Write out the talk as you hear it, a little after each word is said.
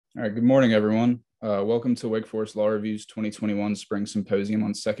All right, good morning, everyone. Welcome to Wake Forest Law Review's 2021 Spring Symposium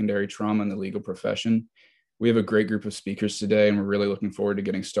on Secondary Trauma in the Legal Profession. We have a great group of speakers today, and we're really looking forward to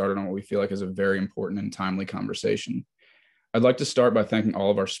getting started on what we feel like is a very important and timely conversation. I'd like to start by thanking all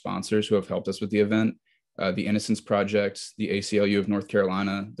of our sponsors who have helped us with the event, the Innocence Project, the ACLU of North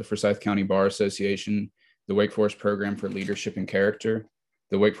Carolina, the Forsyth County Bar Association, the Wake Forest Program for Leadership and Character,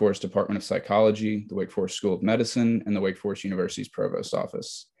 the Wake Forest Department of Psychology, the Wake Forest School of Medicine, and the Wake Forest University's Provost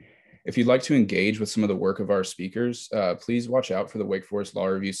Office. If you'd like to engage with some of the work of our speakers, please watch out for the Wake Forest Law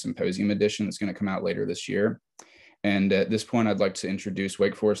Review Symposium edition that's going to come out later this year. And at this point, I'd like to introduce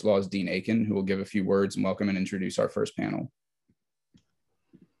Wake Forest Law's Dean Aiken, who will give a few words and welcome and introduce our first panel.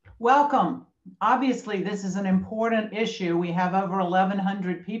 Welcome. Obviously, this is an important issue. We have over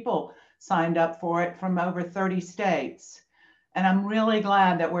 1,100 people signed up for it from over 30 states. And I'm really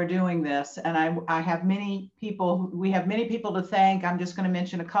glad that we're doing this. And I have many people, we have many people to thank. I'm just going to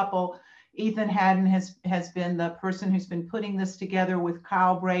mention a couple. Ethan Haddon has been the person who's been putting this together with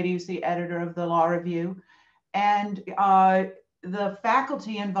Kyle Brady, who's the editor of the Law Review. And the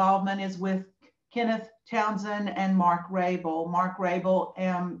faculty involvement is with Kenneth Townsend and Mark Rabil. Mark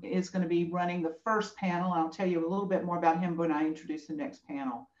Rabil is going to be running the first panel. I'll tell you a little bit more about him when I introduce the next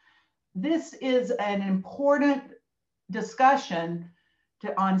panel. This is an important discussion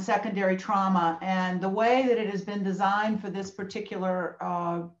on secondary trauma, and the way that it has been designed for this particular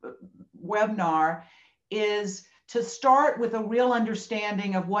webinar is to start with a real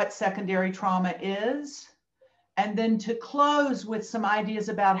understanding of what secondary trauma is, and then to close with some ideas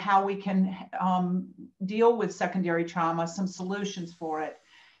about how we can deal with secondary trauma, some solutions for it.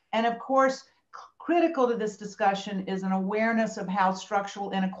 And of course, critical to this discussion is an awareness of how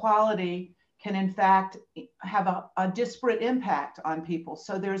structural inequality can in fact have a disparate impact on people.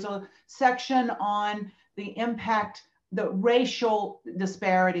 So there's a section on the impact, the racial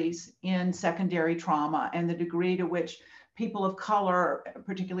disparities in secondary trauma and the degree to which people of color,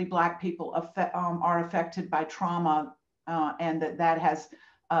 particularly Black people, are affected by trauma, and that has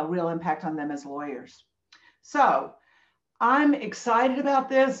a real impact on them as lawyers. So I'm excited about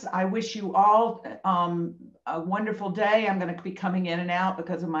this. I wish you all a wonderful day. I'm going to be coming in and out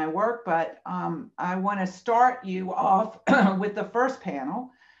because of my work, but I want to start you off with the first panel.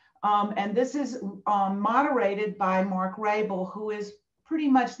 And this is moderated by Mark Rabil, who is pretty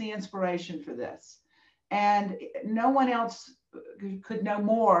much the inspiration for this. And no one else could know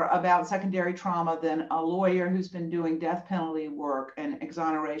more about secondary trauma than a lawyer who's been doing death penalty work and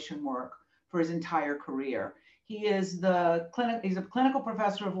exoneration work for his entire career. He is he's a clinical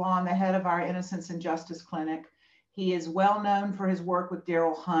professor of law and the head of our Innocence and Justice Clinic. He is well known for his work with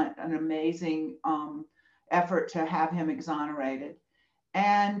Daryl Hunt, an amazing effort to have him exonerated.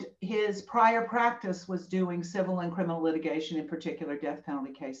 And his prior practice was doing civil and criminal litigation, in particular death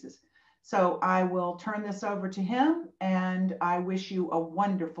penalty cases. So I will turn this over to him, and I wish you a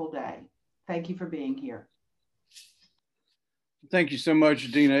wonderful day. Thank you for being here. Thank you so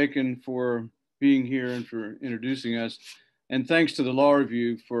much, Dean Aiken, for being here and for introducing us. And thanks to the Law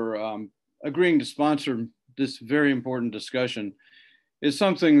Review for agreeing to sponsor this very important discussion. It's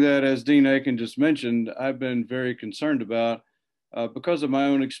something that, as Dean Aiken just mentioned, I've been very concerned about because of my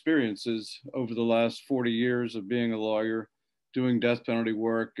own experiences over the last 40 years of being a lawyer, doing death penalty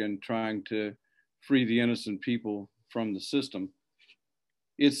work and trying to free the innocent people from the system.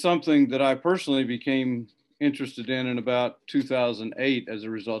 It's something that I personally became interested in about 2008 as a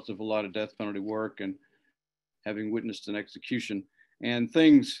result of a lot of death penalty work and having witnessed an execution. And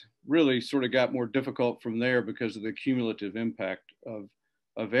things really sort of got more difficult from there because of the cumulative impact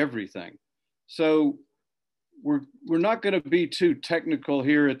of everything. So we're not going to be too technical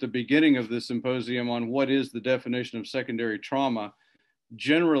here at the beginning of this symposium on what is the definition of secondary trauma.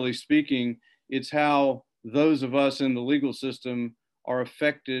 Generally speaking, it's how those of us in the legal system are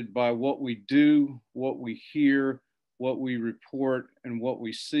affected by what we do, what we hear, what we report, and what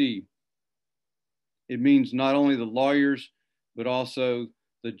we see. It means not only the lawyers, but also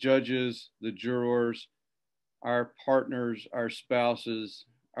the judges, the jurors, our partners, our spouses,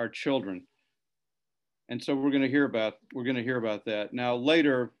 our children. And so we're going to hear about that. Now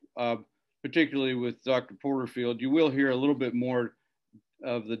later, particularly with Dr. Porterfield, you will hear a little bit more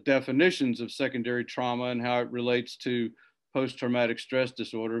of the definitions of secondary trauma and how it relates to post-traumatic stress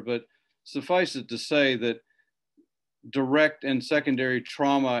disorder. But suffice it to say that direct and secondary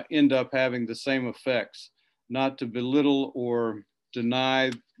trauma end up having the same effects, not to belittle or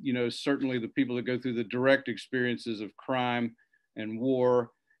deny, certainly the people that go through the direct experiences of crime and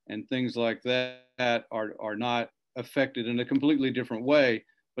war and things like that are not affected in a completely different way.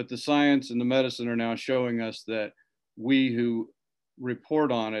 But the science and the medicine are now showing us that we who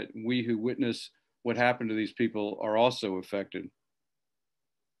report on it, we who witness what happened to these people are also affected.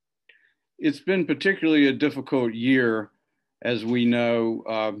 It's been particularly a difficult year, as we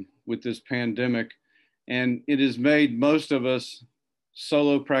know, with this pandemic, and it has made most of us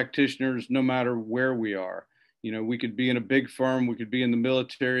solo practitioners, no matter where we are. You know, we could be in a big firm, we could be in the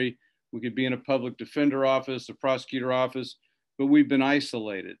military, we could be in a public defender office, a prosecutor office, but we've been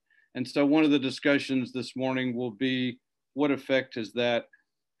isolated. And so one of the discussions this morning will be, what effect has that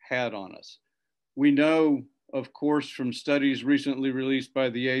had on us? We know, of course, from studies recently released by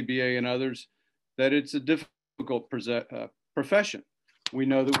the ABA and others, that it's a difficult profession. We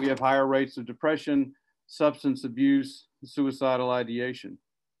know that we have higher rates of depression, substance abuse, suicidal ideation.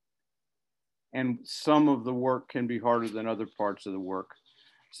 And some of the work can be harder than other parts of the work.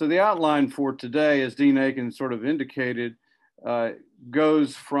 So the outline for today, as Dean Aiken sort of indicated,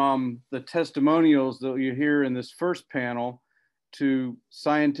 goes from the testimonials that you hear in this first panel to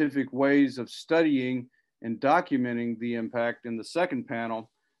scientific ways of studying and documenting the impact in the second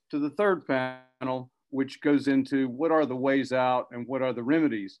panel, to the third panel, which goes into what are the ways out and what are the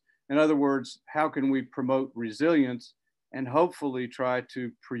remedies. In other words, how can we promote resilience and hopefully try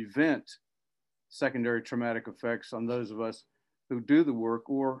to prevent secondary traumatic effects on those of us who do the work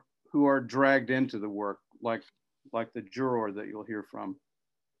or who are dragged into the work, like the juror that you'll hear from.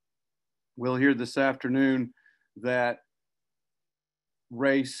 We'll hear this afternoon that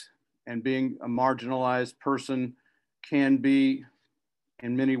race and being a marginalized person can be,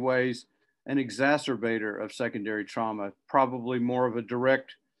 in many ways, an exacerbator of secondary trauma, probably more of a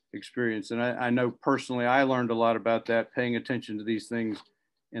direct experience. And I know personally, I learned a lot about that, paying attention to these things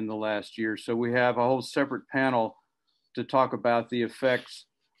in the last year. So we have a whole separate panel to talk about the effects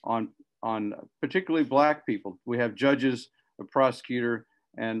on particularly Black people. We have judges, a prosecutor,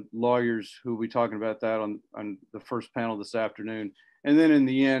 and lawyers who will be talking about that on the first panel this afternoon. And then in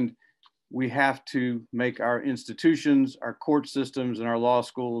the end, we have to make our institutions, our court systems, and our law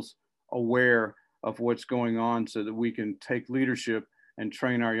schools aware of what's going on so that we can take leadership and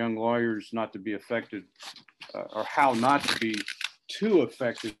train our young lawyers not to be affected or how not to be too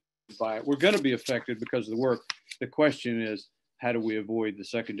affected by it. We're going to be affected because of the work. The question is, how do we avoid the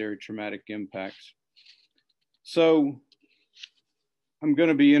secondary traumatic impacts? So I'm going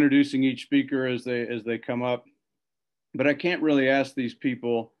to be introducing each speaker as they come up, but I can't really ask these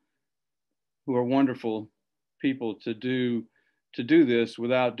people, who are wonderful people, to do this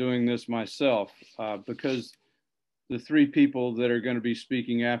without doing this myself, because the three people that are going to be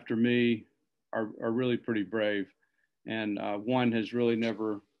speaking after me are really pretty brave. And one has really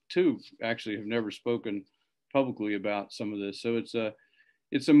two actually have never spoken publicly about some of this. So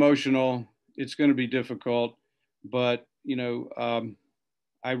it's emotional, it's going to be difficult, but you know,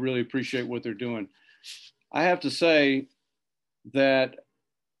 I really appreciate what they're doing. I have to say that,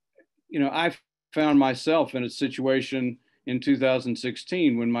 you know, I found myself in a situation in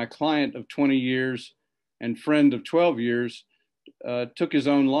 2016 when my client of 20 years and friend of 12 years took his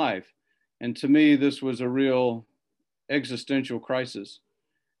own life. And to me, this was a real existential crisis.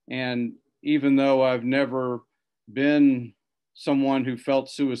 And even though I've never been someone who felt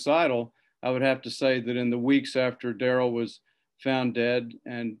suicidal, I would have to say that in the weeks after Daryl was found dead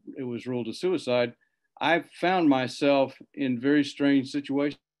and it was ruled a suicide, I found myself in very strange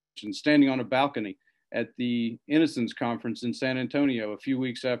situations, standing on a balcony at the Innocence Conference in San Antonio a few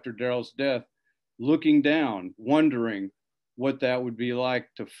weeks after Daryl's death, looking down, wondering what that would be like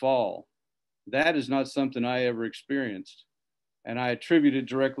to fall. That is not something I ever experienced. And I attribute it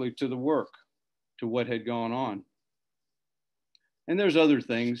directly to the work, to what had gone on. And there's other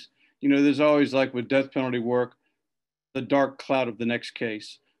things, you know, there's always, like with death penalty work, the dark cloud of the next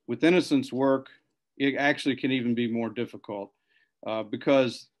case. With innocence work, it actually can even be more difficult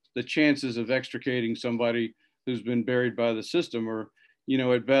because the chances of extricating somebody who's been buried by the system are, you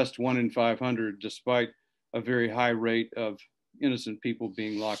know, at best 1 in 500, despite a very high rate of innocent people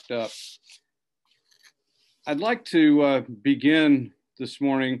being locked up. I'd like to begin this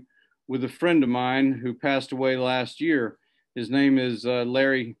morning with a friend of mine who passed away last year. His name is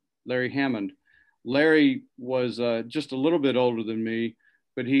Larry Hammond. Larry was just a little bit older than me,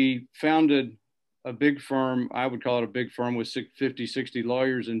 but he founded a big firm, I would call it a big firm, with 50, 60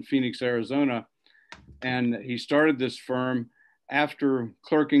 lawyers in Phoenix, Arizona. And he started this firm after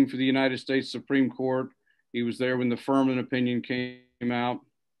clerking for the United States Supreme Court. He was there when the Furman opinion came out.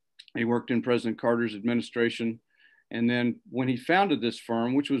 He worked in President Carter's administration. And then when he founded this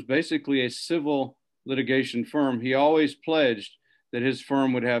firm, which was basically a civil litigation firm, he always pledged that his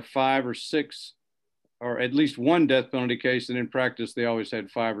firm would have 5 or 6, or at least one death penalty case. And in practice, they always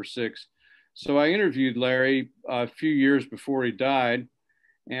had 5 or 6. So I interviewed Larry a few years before he died,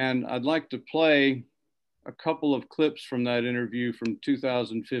 and I'd like to play a couple of clips from that interview from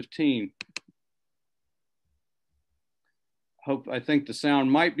 2015. I think the sound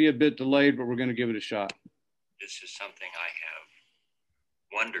might be a bit delayed, but we're going to give it a shot. This is something I have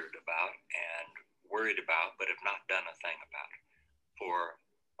wondered about and worried about, but have not done a thing about for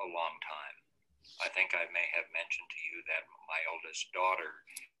a long time. I think I may have mentioned to you that my oldest daughter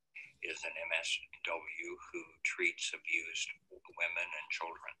is an MSW who treats abused women and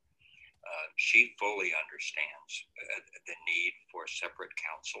children. She fully understands the need for separate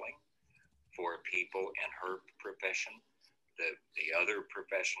counseling for people in her profession. The other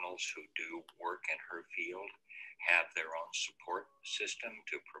professionals who do work in her field have their own support system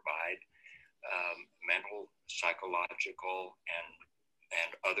to provide mental, psychological,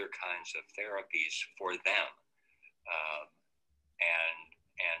 and other kinds of therapies for them.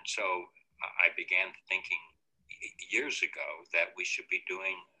 And so I began thinking years ago that we should be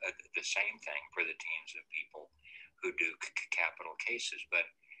doing the same thing for the teams of people who do capital cases. But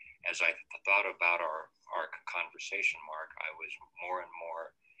as I thought about our conversation, Mark, I was more and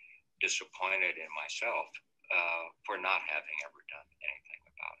more disappointed in myself for not having ever done anything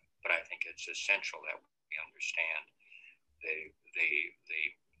about it. But I think it's essential that we understand the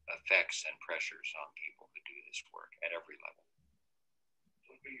effects and pressures on people who do this work at every level.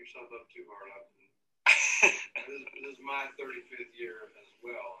 Don't beat yourself up too hard. This is my 35th year as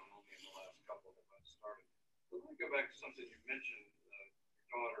well, and only in the last couple that I've started. But let me go back to something you mentioned. Your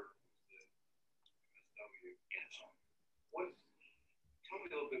daughter, the MSW. Yes. Tell me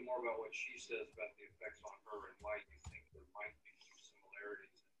a little bit more about what she says about the effects on her and why you think there might be some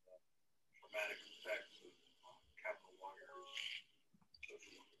similarities in the traumatic effects of capital lawyers.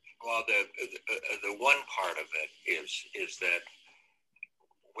 Well, the one part of it is that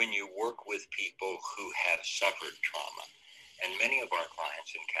when you work with people who have suffered trauma, and many of our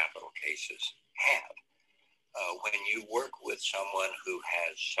clients in capital cases have, when you work with someone who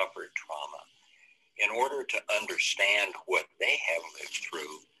has suffered trauma, in order to understand what they have lived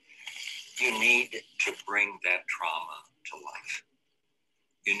through, you need to bring that trauma to life.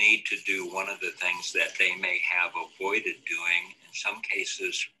 You need to do one of the things that they may have avoided doing, in some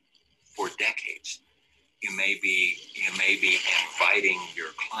cases for decades. You may be inviting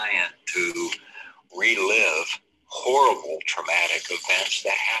your client to relive horrible traumatic events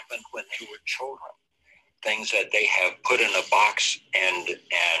that happened when they were children, things that they have put in a box and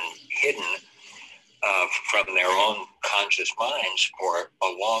hidden from their own conscious minds for a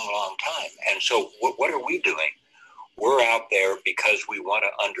long, long time. And so what are we doing? We're out there because we want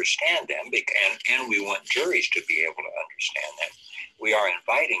to understand them, and we want juries to be able to understand them. We are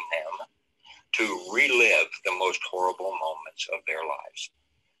inviting them to relive the most horrible moments of their lives.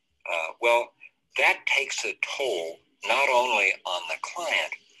 Well, that takes a toll not only on the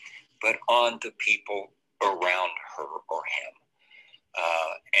client, but on the people around her or him.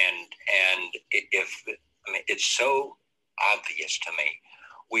 It's so obvious to me.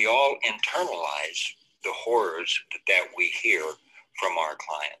 We all internalize the horrors that we hear from our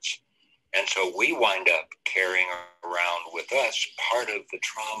clients. And so we wind up carrying around with us part of the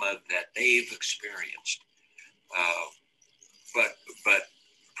trauma that they've experienced. But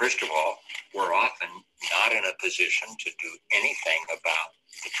first of all, we're often not in a position to do anything about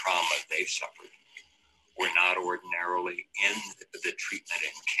the trauma they've suffered. We're not ordinarily in the treatment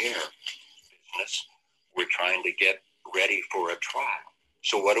and care business. We're trying to get ready for a trial.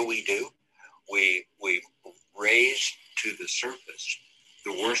 So what do? We raise to the surface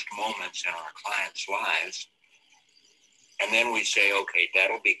the worst moments in our clients' lives, and then we say, okay,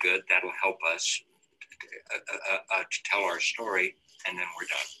 that'll be good. That'll help us to tell our story, and then we're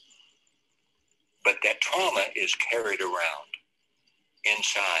done. But that trauma is carried around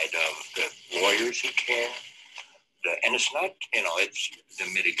inside of the lawyers who care, and it's not, it's the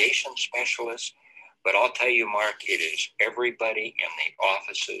mitigation specialists, but I'll tell you, Mark, it is everybody in the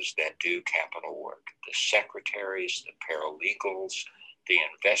offices that do capital work, the secretaries, the paralegals, the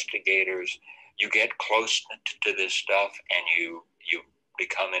investigators. You get close to this stuff and you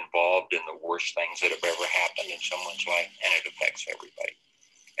become involved in the worst things that have ever happened in someone's life, and it affects everybody.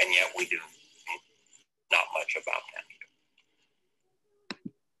 And yet we do not much about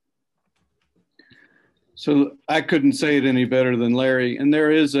that. So I couldn't say it any better than Larry. And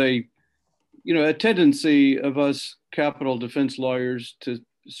there is a tendency of us capital defense lawyers to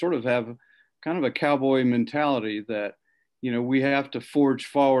sort of have kind of a cowboy mentality that, we have to forge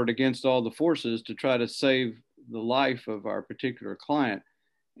forward against all the forces to try to save the life of our particular client.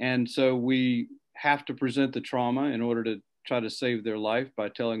 And so we have to present the trauma in order try to save their life by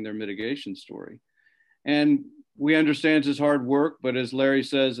telling their mitigation story. And we understand it's hard work, but as Larry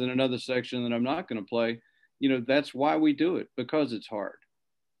says in another section that I'm not going to play, you know, that's why we do it, because it's hard.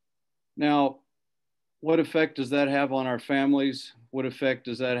 Now, what effect does that have on our families? What effect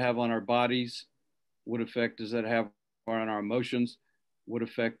does that have on our bodies? What effect does that have on our emotions? What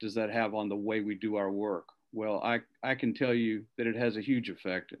effect does that have on the way we do our work? Well, I can tell you that it has a huge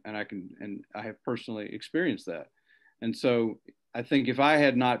effect, and I have personally experienced that. And so I think if I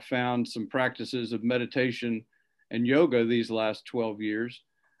had not found some practices of meditation and yoga these last 12 years,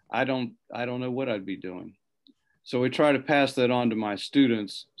 I don't know what I'd be doing. So we try to pass that on to my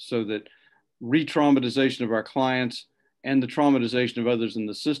students so that re-traumatization of our clients and the traumatization of others in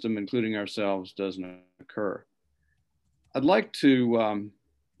the system, including ourselves, doesn't occur. I'd like to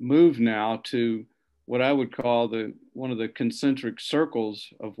move now to what I would call one of the concentric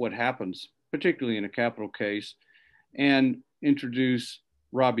circles of what happens, particularly in a capital case, and introduce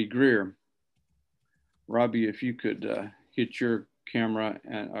Robbie Grier. Robbie, if you could hit your camera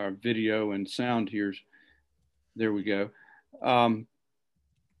and our video and sound here. There we go.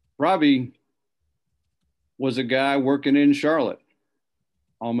 Robbie was a guy working in Charlotte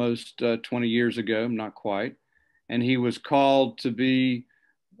almost 20 years ago, not quite. And he was called to be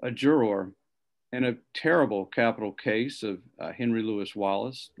a juror in a terrible capital case of Henry Louis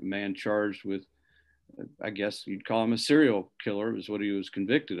Wallace, a man charged with, I guess you'd call him a serial killer, is what he was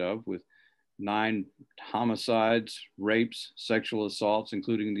convicted of, with 9 homicides, rapes, sexual assaults,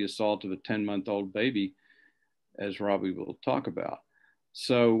 including the assault of a 10-month-old baby, as Robbie will talk about.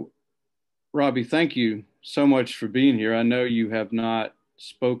 So, Robbie, thank you so much for being here. I know you have not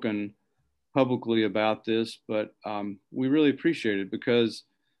spoken publicly about this, but we really appreciate it, because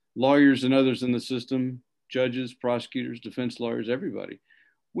lawyers and others in the system, judges, prosecutors, defense lawyers, everybody,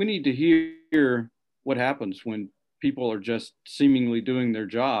 we need to hear what happens when people are just seemingly doing their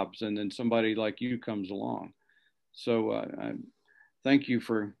jobs and then somebody like you comes along. So thank you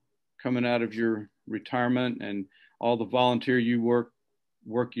for coming out of your retirement and all the volunteer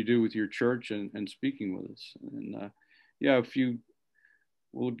work you do with your church and speaking with us. And yeah,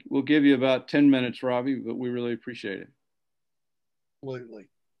 we'll give you about 10 minutes, Robbie, but we really appreciate it. Absolutely.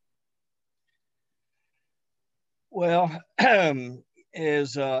 Well,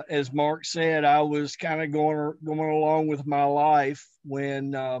 as Mark said, I was kind of going along with my life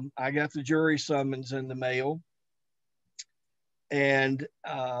when I got the jury summons in the mail. And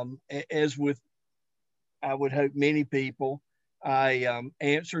as with, I would hope, many people, I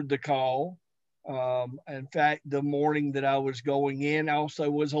answered the call. In fact, the morning that I was going in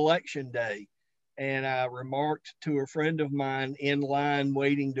also was election day. And I remarked to a friend of mine in line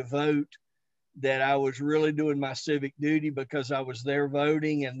waiting to vote that I was really doing my civic duty because I was there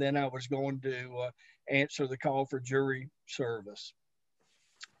voting, and then I was going to answer the call for jury service.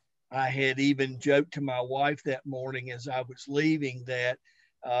 I had even joked to my wife that morning as I was leaving that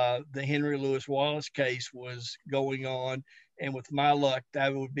the Henry Louis Wallace case was going on, and with my luck,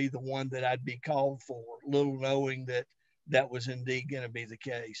 that would be the one that I'd be called for, little knowing that that was indeed going to be the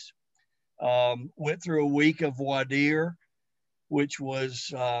case. Went through a week of voir dire, which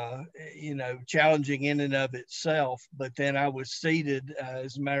was, challenging in and of itself. But then I was seated,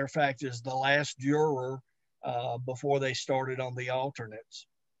 as a matter of fact, as the last juror before they started on the alternates.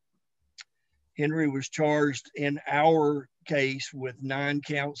 Henry was charged in our case with 9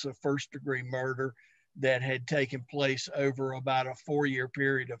 counts of first-degree murder that had taken place over about a 4-year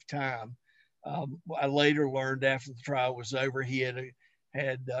period of time. I later learned after the trial was over, he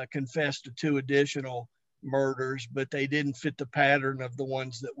had confessed to 2 additional murders, but they didn't fit the pattern of the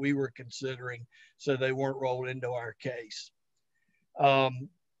ones that we were considering, so they weren't rolled into our case.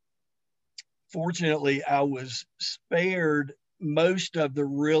 Fortunately, I was spared most of the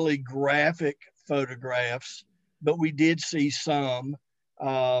really graphic photographs, but we did see some,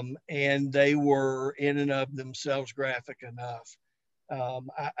 and they were in and of themselves graphic enough.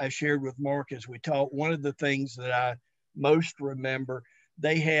 I shared with Mark as we talked, one of the things that I most remember,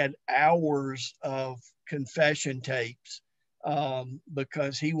 they had hours of confession tapes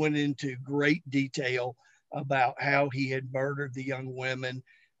because he went into great detail about how he had murdered the young women,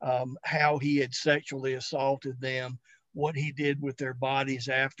 how he had sexually assaulted them, what he did with their bodies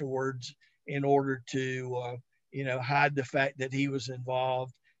afterwards in order to, hide the fact that he was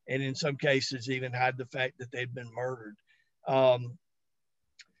involved, and in some cases even hide the fact that they'd been murdered.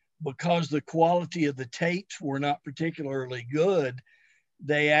 Because the quality of the tapes were not particularly good,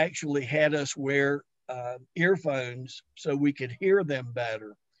 they actually had us wear earphones so we could hear them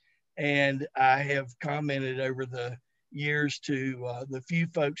better. And I have commented over the years to the few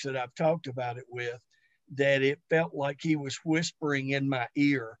folks that I've talked about it with that it felt like he was whispering in my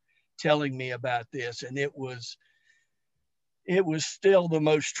ear, telling me about this. And it was still the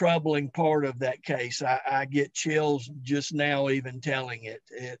most troubling part of that case. I get chills just now even telling it.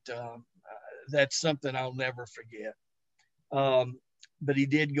 That's something I'll never forget. But he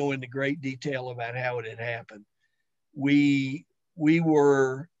did go into great detail about how it had happened. We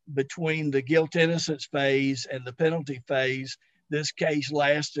were between the guilt innocence phase and the penalty phase. This case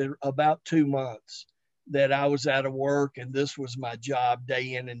lasted about 2 months that I was out of work, and this was my job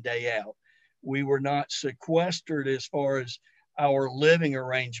day in and day out. We were not sequestered as far as our living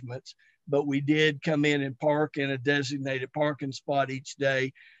arrangements, but we did come in and park in a designated parking spot each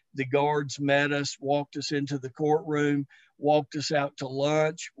day. The guards met us, walked us into the courtroom, walked us out to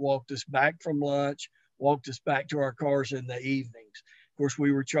lunch, walked us back from lunch, walked us back to our cars in the evenings. Of course,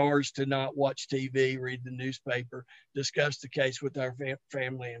 we were charged to not watch TV, read the newspaper, discuss the case with our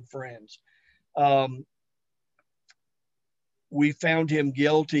family and friends. We found him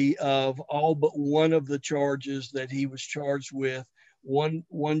guilty of all but one of the charges that he was charged with.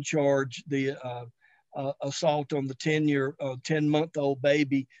 One charge, the assault on the 10-month-old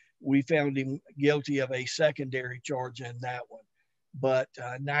baby, we found him guilty of a secondary charge in that one. But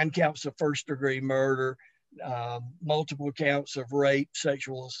 9 counts of first-degree murder, multiple counts of rape,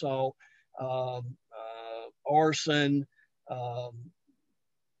 sexual assault, arson,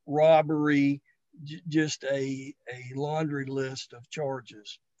 robbery, just a laundry list of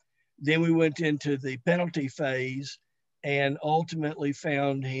charges. Then we went into the penalty phase and ultimately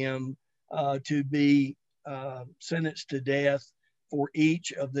found him to be sentenced to death for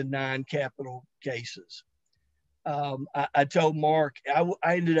each of the 9 capital cases. I told Mark,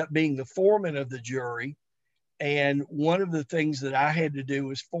 I ended up being the foreman of the jury. And one of the things that I had to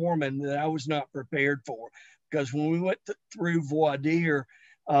do as foreman that I was not prepared for, because when we went through voir dire,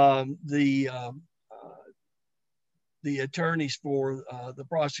 the attorneys for the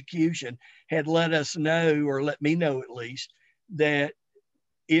prosecution had let us know, or let me know at least, that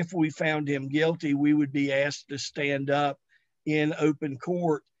if we found him guilty, we would be asked to stand up in open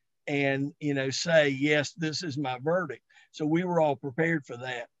court and, say, yes, this is my verdict. So we were all prepared for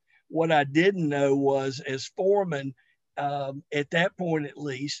that. What I didn't know was, as foreman, at that point at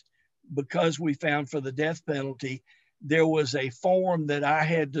least, because we found for the death penalty, there was a form that I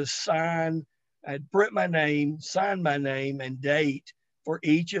had to sign. I'd print my name, sign my name and date for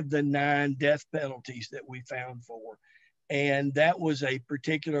each of the 9 death penalties that we found for. And that was a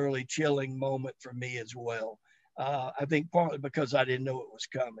particularly chilling moment for me as well. I think partly because I didn't know it was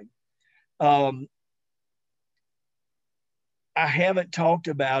coming. I haven't talked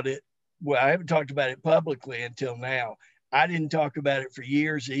about it. Well, I haven't talked about it publicly until now. I didn't talk about it for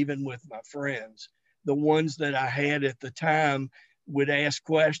years, even with my friends. The ones that I had at the time would ask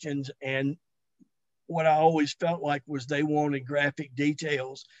questions, and what I always felt like was they wanted graphic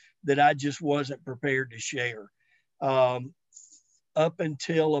details that I just wasn't prepared to share. Up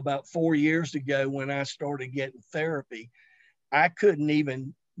until about 4 years ago, when I started getting therapy, I couldn't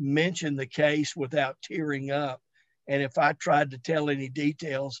even mention the case without tearing up. And if I tried to tell any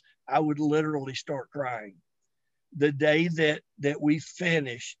details, I would literally start crying. The day that we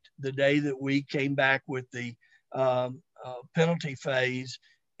finished, the day that we came back with the penalty phase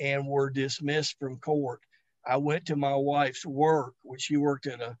and were dismissed from court, I went to my wife's work, which she worked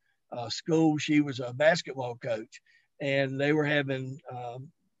at a school. She was a basketball coach, and they were having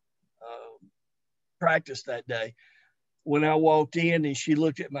practice that day. When I walked in and she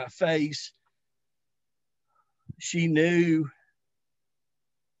looked at my face, she knew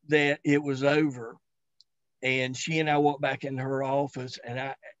that it was over. And she and I walked back in her office, and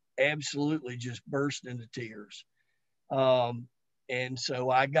I absolutely just burst into tears. And so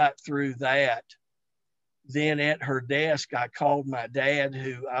I got through that. Then at her desk, I called my dad,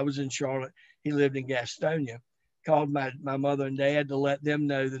 who I was in Charlotte. He lived in Gastonia. Called my mother and dad to let them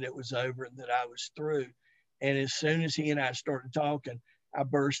know that it was over and that I was through. And as soon as he and I started talking, I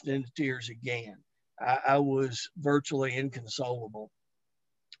burst into tears again. I was virtually inconsolable.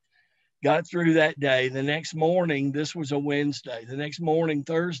 Got through that day. The next morning, this was a Wednesday. The next morning,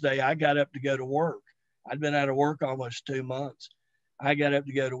 Thursday, I got up to go to work. I'd been out of work almost 2 months. I got up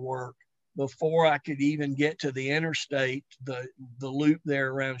to go to work. Before I could even get to the interstate, the loop there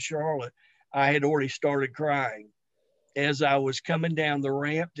around Charlotte, I had already started crying. As I was coming down the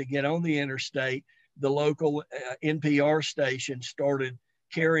ramp to get on the interstate, the local NPR station started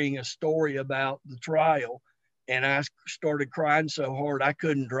carrying a story about the trial, and I started crying so hard I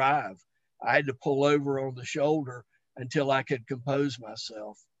couldn't drive. I had to pull over on the shoulder until I could compose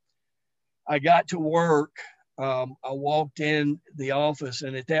myself. I got to work I walked in the office,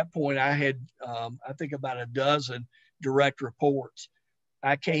 and at that point I had, I think, about a dozen direct reports.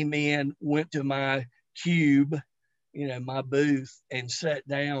 I came in, went to my cube, my booth, and sat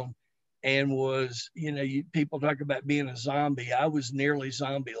down, and was, people talk about being a zombie. I was nearly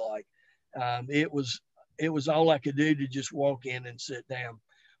zombie-like. It was all I could do to just walk in and sit down.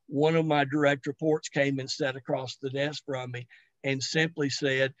 One of my direct reports came and sat across the desk from me and simply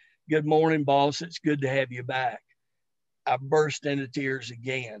said, "Good morning, boss. It's good to have you back." I burst into tears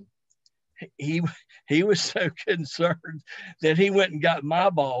again. He was so concerned that he went and got my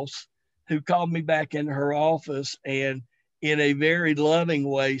boss, who called me back into her office and in a very loving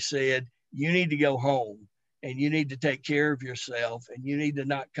way said, "You need to go home and you need to take care of yourself and you need to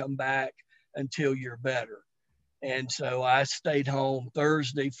not come back until you're better." And so I stayed home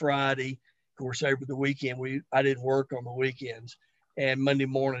Thursday, Friday. Of course, over the weekend, I didn't work on the weekends. And Monday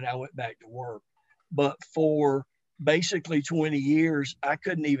morning, I went back to work. But for basically 20 years, I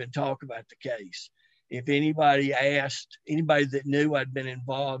couldn't even talk about the case. If anybody asked, anybody that knew I'd been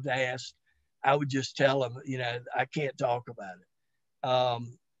involved asked, I would just tell them, I can't talk about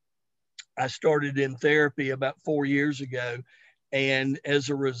it. I started in therapy about 4 years ago. And as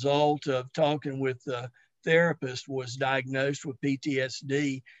a result of talking with the therapist, was diagnosed with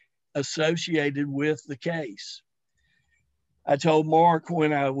PTSD associated with the case. I told Mark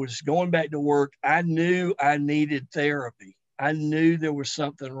when I was going back to work, I knew I needed therapy. I knew there was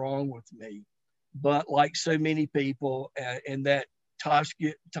something wrong with me. But like so many people in that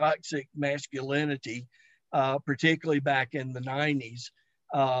toxic masculinity, particularly back in the 90s,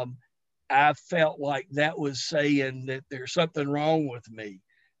 I felt like that was saying that there's something wrong with me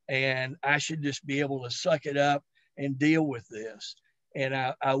and I should just be able to suck it up and deal with this. And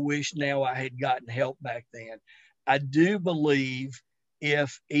I wish now I had gotten help back then. I do believe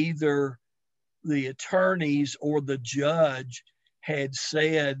if either the attorneys or the judge had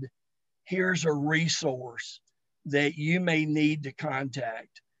said, "Here's a resource that you may need to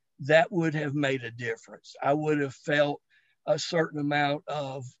contact," that would have made a difference. I would have felt a certain amount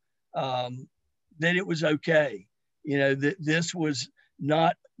of that it was okay, that this was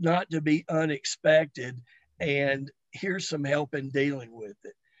not to be unexpected, and here's some help in dealing with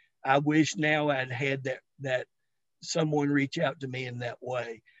it. I wish now I'd had that someone reach out to me in that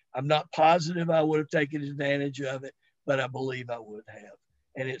way. I'm not positive I would have taken advantage of it, but I believe I would have.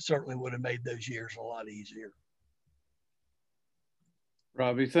 And it certainly would have made those years a lot easier.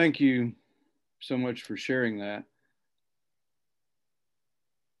 Robbie, thank you so much for sharing that.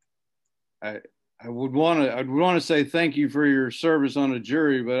 I'd want to say thank you for your service on a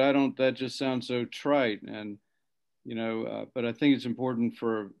jury, but that just sounds so trite. And, but I think it's important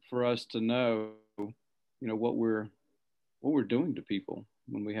for us to know, what we're doing to people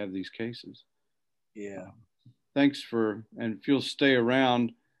when we have these cases. Yeah. Thanks and if you'll stay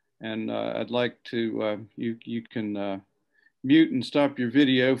around, and I'd like to, you can mute and stop your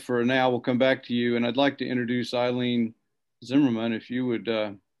video for now. We'll come back to you. And I'd like to introduce Eilene Zimmerman, if you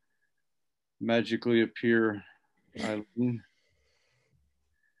would magically appear, Eilene.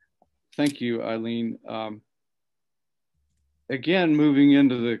 Thank you, Eilene. Again, moving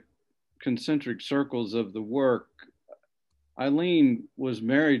into the concentric circles of the work, Eilene was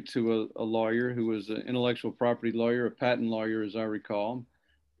married to a lawyer who was an intellectual property lawyer, a patent lawyer, as I recall,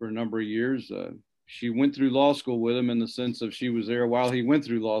 for a number of years. She went through law school with him in the sense of she was there while he went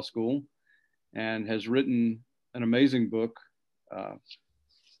through law school, and has written an amazing book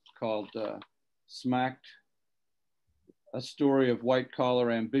called Smacked, A Story of White Collar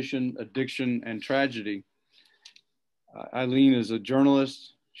Ambition, Addiction, and Tragedy. Eilene is a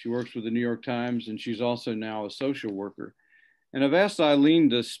journalist. She works with the New York Times, and she's also now a social worker. And I've asked Eilene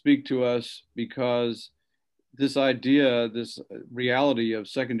to speak to us because this idea, this reality of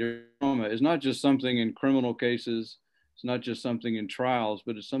secondary trauma is not just something in criminal cases, it's not just something in trials,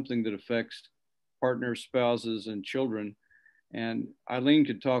 but it's something that affects partners, spouses, and children. And Eilene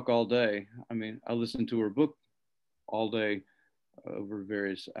could talk all day. I mean, I listened to her book all day over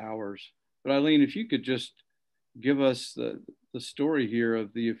various hours. But Eilene, if you could just give us the story here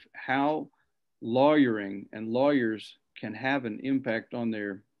of how lawyering and lawyers can have an impact on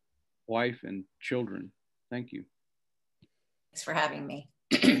their wife and children. Thank you. Thanks for having me.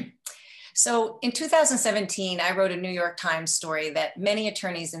 So in 2017, I wrote a New York Times story that many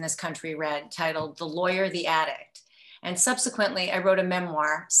attorneys in this country read, titled "The Lawyer, the Addict." And subsequently, I wrote a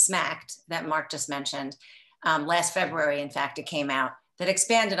memoir, Smacked, that Mark just mentioned. Last February, in fact, it came out, that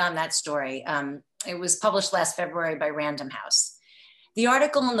expanded on that story. It was published last February by Random House. The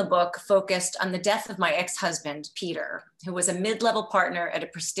article in the book focused on the death of my ex-husband, Peter, who was a mid-level partner at a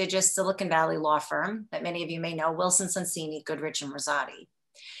prestigious Silicon Valley law firm that many of you may know, Wilson Sonsini, Goodrich, and Rosati.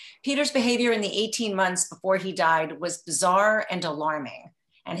 Peter's behavior in the 18 months before he died was bizarre and alarming,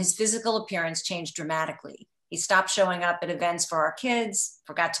 and his physical appearance changed dramatically. He stopped showing up at events for our kids,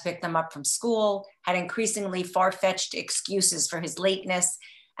 forgot to pick them up from school, had increasingly far-fetched excuses for his lateness,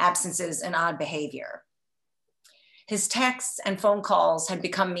 absences, and odd behavior. His texts and phone calls had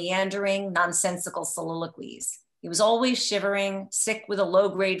become meandering, nonsensical soliloquies. He was always shivering, sick with a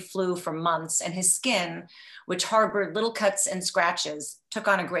low-grade flu for months, and his skin, which harbored little cuts and scratches, took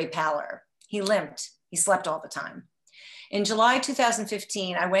on a gray pallor. He limped. He slept all the time. In July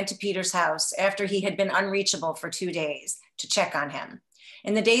 2015, I went to Peter's house after he had been unreachable for 2 days to check on him.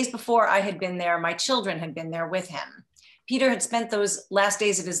 In the days before I had been there, my children had been there with him. Peter had spent those last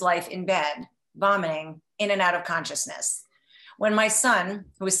days of his life in bed, vomiting, in and out of consciousness. When my son,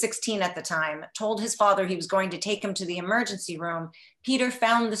 who was 16 at the time, told his father he was going to take him to the emergency room, Peter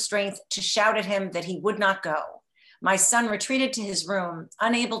found the strength to shout at him that he would not go. My son retreated to his room,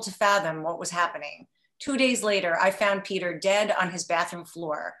 unable to fathom what was happening. 2 days later, I found Peter dead on his bathroom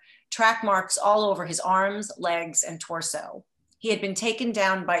floor, track marks all over his arms, legs, and torso. He had been taken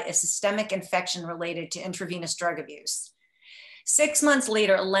down by a systemic infection related to intravenous drug abuse. 6 months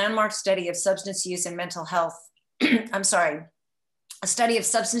later, a landmark study of substance use and mental health, a study of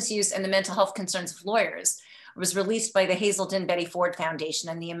substance use and the mental health concerns of lawyers was released by the Hazelden Betty Ford Foundation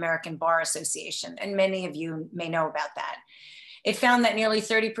and the American Bar Association, and many of you may know about that. It found that nearly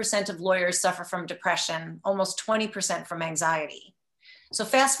 30% of lawyers suffer from depression, almost 20% from anxiety. So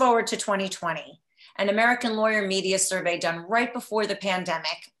fast forward to 2020, an American lawyer media survey done right before the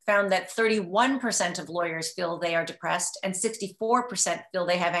pandemic found that 31% of lawyers feel they are depressed and 64% feel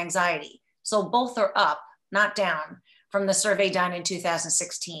they have anxiety. So both are up, not down, from the survey done in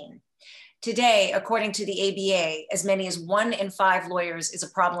 2016. Today, according to the ABA, as many as 1 in 5 lawyers is a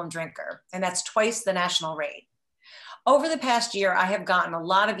problem drinker, and that's twice the national rate. Over the past year, I have gotten a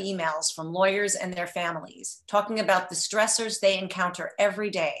lot of emails from lawyers and their families talking about the stressors they encounter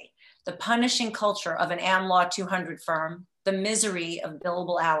every day, the punishing culture of an AmLaw 200 firm, the misery of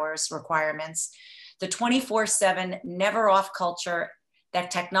billable hours requirements, the 24/7 never off culture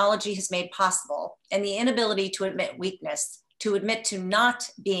that technology has made possible, and the inability to admit weakness, to admit to not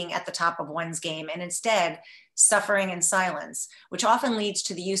being at the top of one's game and instead suffering in silence, which often leads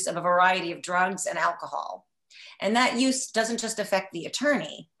to the use of a variety of drugs and alcohol. And that use doesn't just affect the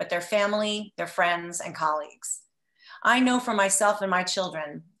attorney, but their family, their friends, and colleagues. I know for myself and my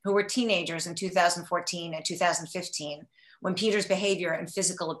children, who were teenagers in 2014 and 2015, when Peter's behavior and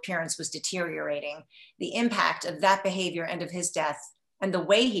physical appearance was deteriorating, the impact of that behavior and of his death and the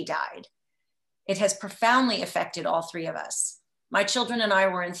way he died, it has profoundly affected all 3 of us. My children and I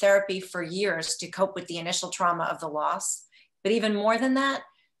were in therapy for years to cope with the initial trauma of the loss, but even more than that,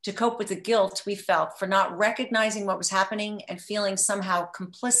 to cope with the guilt we felt for not recognizing what was happening and feeling somehow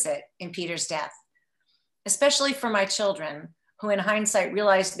complicit in Peter's death. Especially for my children, who in hindsight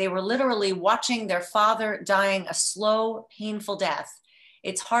realized they were literally watching their father dying a slow, painful death,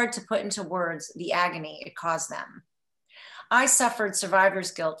 it's hard to put into words the agony it caused them. I suffered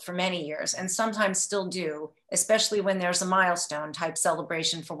survivor's guilt for many years and sometimes still do, especially when there's a milestone type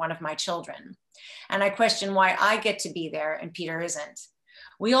celebration for one of my children. And I question why I get to be there and Peter isn't.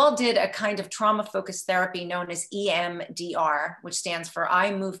 We all did a kind of trauma-focused therapy known as EMDR, which stands for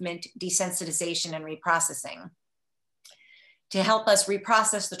Eye Movement Desensitization and Reprocessing, to help us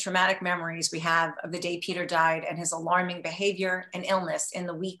reprocess the traumatic memories we have of the day Peter died and his alarming behavior and illness in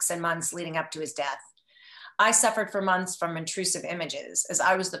the weeks and months leading up to his death. I suffered for months from intrusive images, as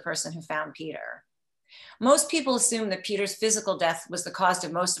I was the person who found Peter. Most people assume that Peter's physical death was the cause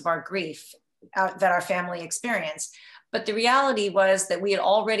of most of our grief that our family experienced. But the reality was that we had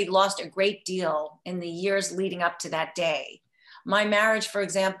already lost a great deal in the years leading up to that day. My marriage, for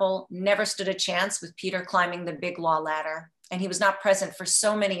example, never stood a chance with Peter climbing the big law ladder, and he was not present for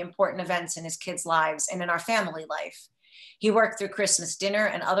so many important events in his kids' lives and in our family life. He worked through Christmas dinner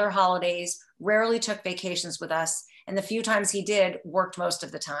and other holidays, rarely took vacations with us, and the few times he did, worked most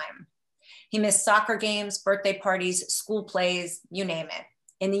of the time. He missed soccer games, birthday parties, school plays, you name it.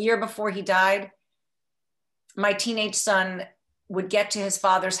 In the year before he died, my teenage son would get to his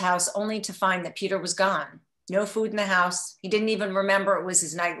father's house only to find that Peter was gone. No food in the house. He didn't even remember it was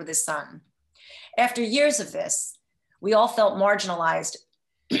his night with his son. After years of this, we all felt marginalized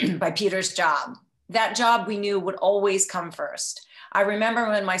by Peter's job. That job we knew would always come first. I remember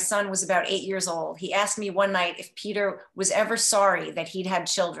when my son was about 8 years old, he asked me one night if Peter was ever sorry that he'd had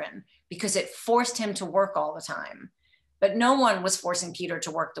children because it forced him to work all the time. but no one was forcing Peter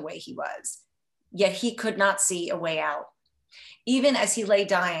to work the way he was. Yet he could not see a way out. Even as he lay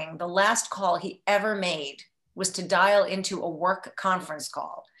dying, the last call he ever made was to dial into a work conference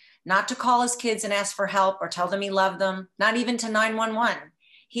call, not to call his kids and ask for help or tell them he loved them, not even to 911.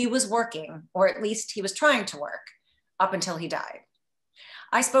 He was working, or at least he was trying to work, up until he died.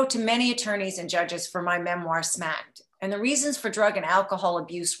 I spoke to many attorneys and judges for my memoir, Smacked, and the reasons for drug and alcohol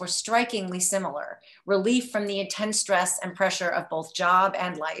abuse were strikingly similar. Relief from the intense stress and pressure of both job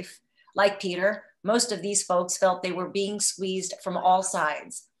and life. Like Peter, most of these folks felt they were being squeezed from all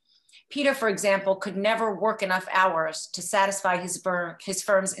sides. Peter, for example, could never work enough hours to satisfy his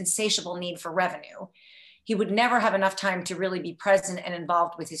firm's insatiable need for revenue. He would never have enough time to really be present and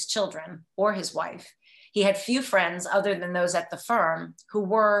involved with his children or his wife. He had few friends other than those at the firm who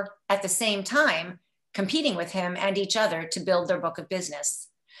were, at the same time, competing with him and each other to build their book of business.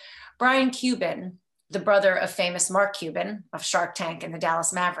 Brian Cuban, the brother of famous Mark Cuban of Shark Tank and the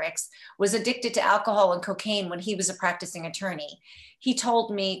Dallas Mavericks, was addicted to alcohol and cocaine when he was a practicing attorney. He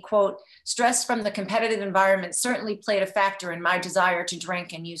told me, quote, "Stress from the competitive environment certainly played a factor in my desire to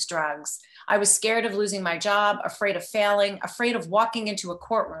drink and use drugs. I was scared of losing my job, afraid of failing, afraid of walking into a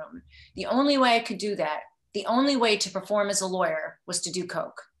courtroom. The only way I could do that, the only way to perform as a lawyer, was to do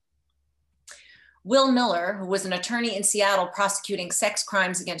coke." Will Miller, who was an attorney in Seattle prosecuting sex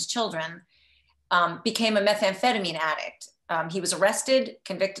crimes against children, became a methamphetamine addict. He was arrested,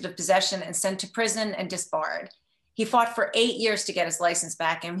 convicted of possession, and sent to prison and disbarred. He fought for 8 years to get his license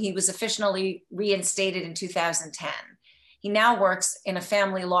back, and he was officially reinstated in 2010. He now works in a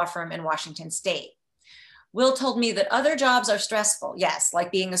family law firm in Washington State. Will told me that other jobs are stressful, yes,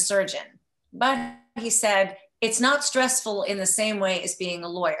 like being a surgeon. But he said, "It's not stressful in the same way as being a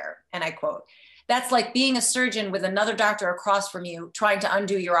lawyer," and I quote, "That's like being a surgeon with another doctor across from you trying to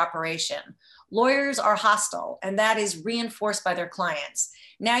undo your operation. Lawyers are hostile, and that is reinforced by their clients.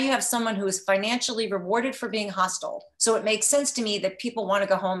 Now you have someone who is financially rewarded for being hostile. So it makes sense to me that people want to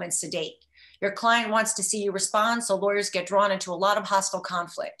go home and sedate. Your client wants to see you respond, so lawyers get drawn into a lot of hostile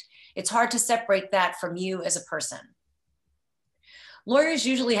conflict. It's hard to separate that from you as a person." Lawyers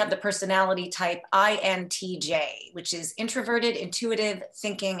usually have the personality type INTJ, which is introverted, intuitive,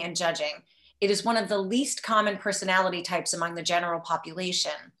 thinking, and judging. It is one of the least common personality types among the general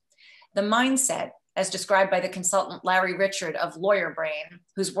population. The mindset, as described by the consultant Larry Richard of Lawyer Brain,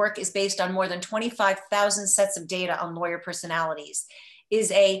 whose work is based on more than 25,000 sets of data on lawyer personalities,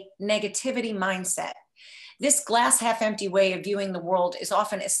 is a negativity mindset. This glass half empty way of viewing the world is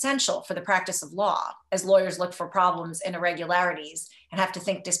often essential for the practice of law, as lawyers look for problems and irregularities and have to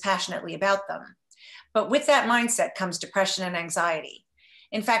think dispassionately about them. But with that mindset comes depression and anxiety.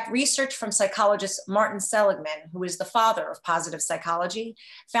 In fact, research from psychologist Martin Seligman, who is the father of positive psychology,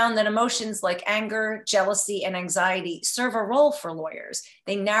 found that emotions like anger, jealousy, and anxiety serve a role for lawyers.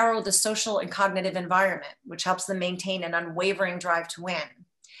 They narrow the social and cognitive environment, which helps them maintain an unwavering drive to win.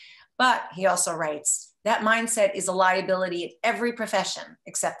 But, he also writes, that mindset is a liability in every profession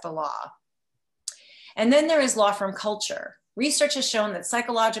except the law. And then there is law firm culture. Research has shown that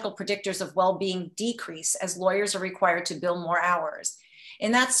psychological predictors of well-being decrease as lawyers are required to bill more hours.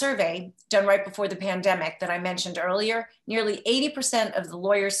 In that survey, done right before the pandemic that I mentioned earlier, nearly 80% of the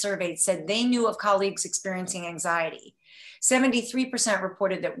lawyers surveyed said they knew of colleagues experiencing anxiety. 73%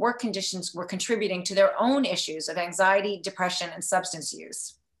 reported that work conditions were contributing to their own issues of anxiety, depression, and substance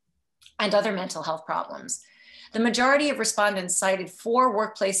use, and other mental health problems. The majority of respondents cited 4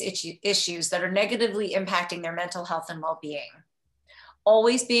 workplace issues that are negatively impacting their mental health and well-being: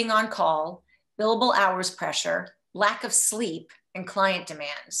 always being on call, billable hours pressure, lack of sleep, and client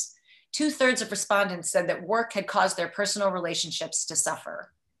demands. 2/3 of respondents said that work had caused their personal relationships to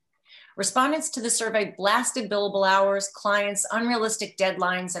suffer. Respondents to the survey blasted billable hours, clients, unrealistic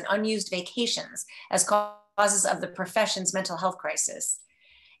deadlines, and unused vacations as causes of the profession's mental health crisis.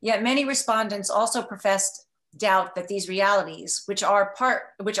 Yet many respondents also professed doubt that these realities, which are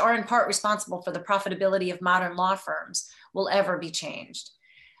in part responsible for the profitability of modern law firms, will ever be changed.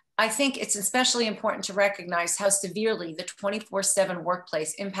 I think it's especially important to recognize how severely the 24/7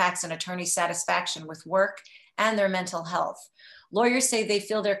 workplace impacts an attorney's satisfaction with work and their mental health. Lawyers say they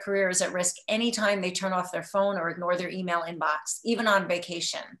feel their career is at risk anytime they turn off their phone or ignore their email inbox, even on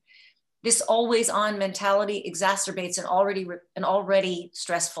vacation. This always-on mentality exacerbates an already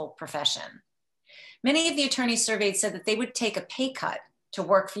stressful profession. Many of the attorneys surveyed said that they would take a pay cut to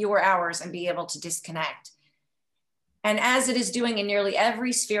work fewer hours and be able to disconnect. And as it is doing in nearly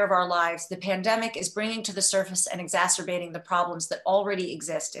every sphere of our lives, the pandemic is bringing to the surface and exacerbating the problems that already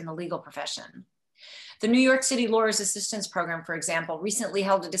exist in the legal profession. The New York City Lawyers Assistance Program, for example, recently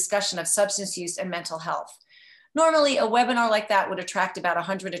held a discussion of substance use and mental health. Normally, a webinar like that would attract about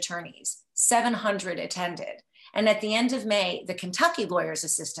 100 attorneys. 700 attended. And at the end of May, the Kentucky Lawyers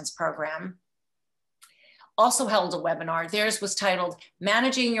Assistance Program also held a webinar. Theirs was titled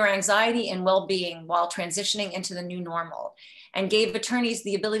Managing Your Anxiety and Well-Being While Transitioning into the New Normal, and gave attorneys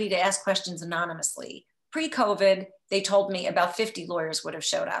the ability to ask questions anonymously. Pre-COVID, they told me about 50 lawyers would have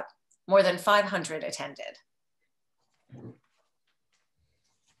showed up. More than 500 attended.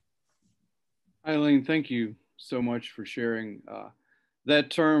 Eilene, thank you so much for sharing.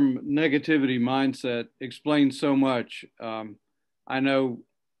 That term, negativity mindset, explains so much. I know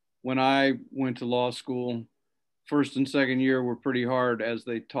when I went to law school, first and second year were pretty hard as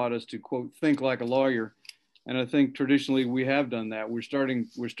they taught us to, quote, think like a lawyer. And I think traditionally we have done that. We're starting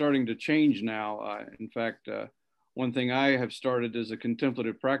to change now. In fact, one thing I have started is a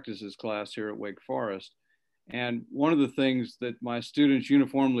contemplative practices class here at Wake Forest. And one of the things that my students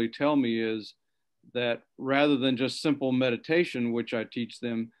uniformly tell me is that rather than just simple meditation, which I teach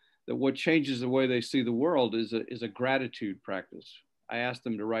them, that what changes the way they see the world is a gratitude practice. I ask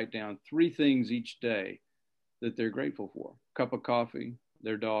them to write down 3 things each day that they're grateful for. A cup of coffee,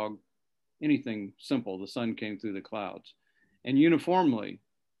 their dog, anything simple. The sun came through the clouds. And uniformly,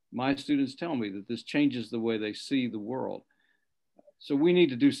 my students tell me that this changes the way they see the world. So we need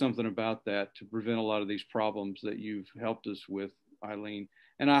to do something about that to prevent a lot of these problems that you've helped us with, Eilene.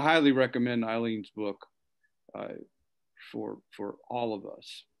 And I highly recommend Eileen's book for all of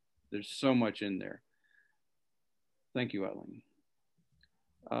us. There's so much in there. Thank you, Eilene.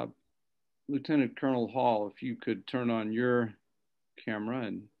 Lieutenant Colonel Hall, if you could turn on your camera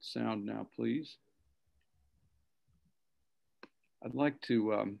and sound now, please. I'd like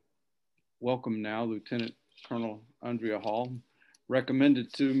to welcome now Lieutenant Colonel Andrea Hall,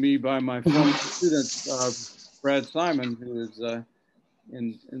 recommended to me by my former student, Brad Simon, who is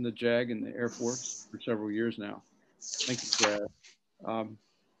in the JAG in the Air Force for several years now. Thank you, Brad.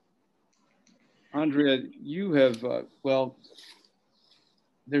 Andrea, you have, well,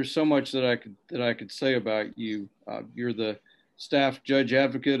 there's so much that I could say about you. You're the staff judge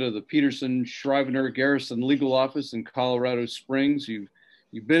advocate of the Peterson Shrivener Garrison Legal Office in Colorado Springs.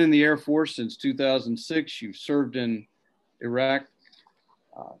 You've been in the Air Force since 2006. You've served in Iraq,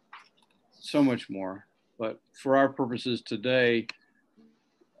 so much more. But for our purposes today,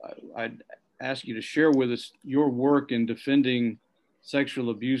 I'd ask you to share with us your work in defending sexual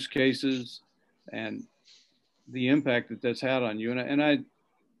abuse cases and the impact that that's had on you. And I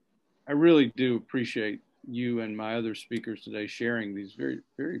really do appreciate you and my other speakers today sharing these very,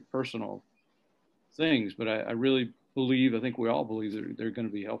 very personal things, but I really believe, I think we all believe that they're going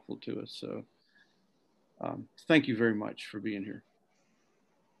to be helpful to us. So thank you very much for being here.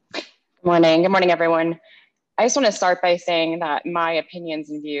 Good morning, everyone. I just want to start by saying that my opinions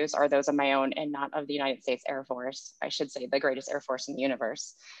and views are those of my own and not of the United States Air Force. I should say the greatest Air Force in the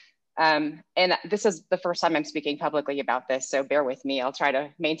universe. And this is the first time I'm speaking publicly about this, so bear with me. I'll try to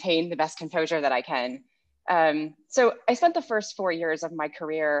maintain the best composure that I can. So I spent the first 4 years of my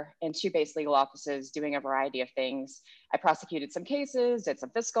career in 2 base legal offices doing a variety of things. I prosecuted some cases, did some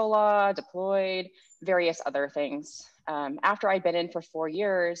fiscal law, deployed, various other things. After I'd been in for 4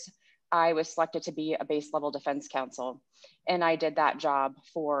 years, I was selected to be a base level defense counsel. And I did that job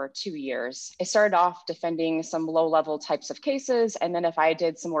for 2 years. I started off defending some low level types of cases. And then if I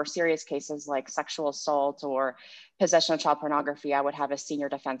did some more serious cases like sexual assault or possession of child pornography, I would have a senior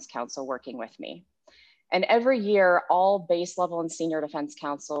defense counsel working with me. And every year, all base level and senior defense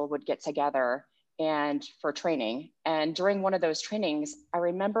counsel would get together and for training. And during one of those trainings, I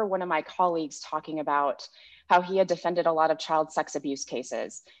remember one of my colleagues talking about how he had defended a lot of child sex abuse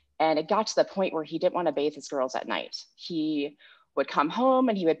cases. And it got to the point where he didn't want to bathe his girls at night. He would come home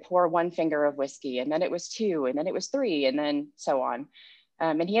and he would pour 1 finger of whiskey, and then it was 2, and then it was 3, and then so on.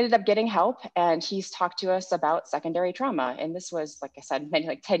 And he ended up getting help, and he's talked to us about secondary trauma. And this was, like I said, maybe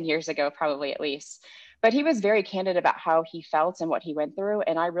like 10 years ago, probably at least. But he was very candid about how he felt and what he went through.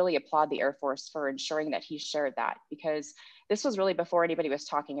 And I really applaud the Air Force for ensuring that he shared that, because this was really before anybody was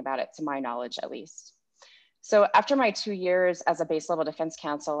talking about it, to my knowledge, at least. So after my 2 years as a base level defense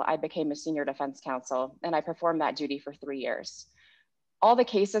counsel, I became a senior defense counsel, and I performed that duty for 3 years. All the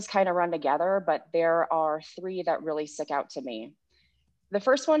cases kind of run together, but there are 3 that really stick out to me. The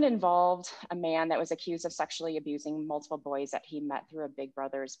first one involved a man that was accused of sexually abusing multiple boys that he met through a Big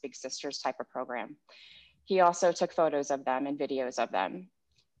Brothers Big Sisters type of program. He also took photos of them and videos of them.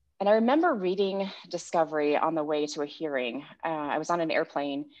 And I remember reading Discovery on the way to a hearing. I was on an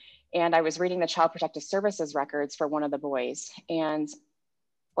airplane, and I was reading the Child Protective Services records for one of the boys. And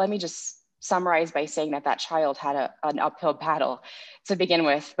let me just summarize by saying that that child had an uphill battle to begin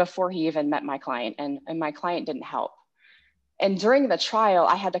with before he even met my client, and my client didn't help. And during the trial,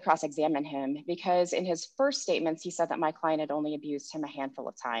 I had to cross-examine him because in his first statements, he said that my client had only abused him a handful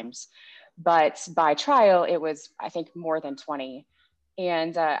of times. But by trial, it was, I think, more than 20.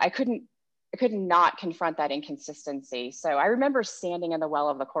 And I couldn't not confront that inconsistency. So I remember standing in the well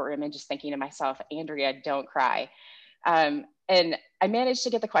of the courtroom and just thinking to myself, Andrea, don't cry. And I managed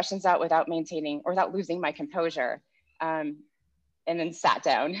to get the questions out without losing my composure. And then sat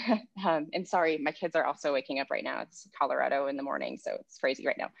down. And sorry, my kids are also waking up right now. It's Colorado in the morning, so it's crazy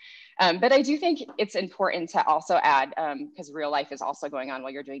right now. But I do think it's important to also add, because real life is also going on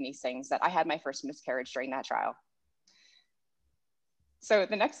while you're doing these things, that I had my first miscarriage during that trial. So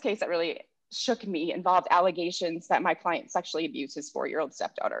the next case that really shook me involved allegations that my client sexually abused his 4-year-old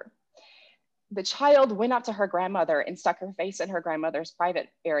stepdaughter. The child went up to her grandmother and stuck her face in her grandmother's private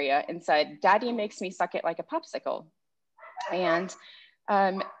area and said, "Daddy makes me suck it like a popsicle." And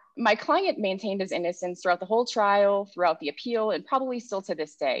my client maintained his innocence throughout the whole trial, throughout the appeal, and probably still to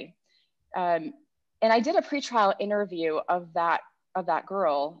this day. And I did a pretrial interview of that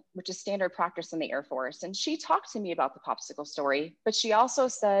girl, which is standard practice in the Air Force. And she talked to me about the popsicle story, but she also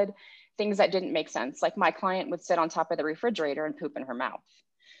said things that didn't make sense, like my client would sit on top of the refrigerator and poop in her mouth.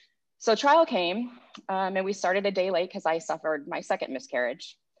 So trial came, and we started a day late because I suffered my second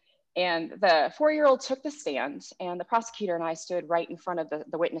miscarriage. And the 4-year-old took the stand, and the prosecutor and I stood right in front of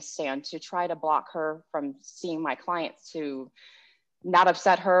the witness stand to try to block her from seeing my client, to not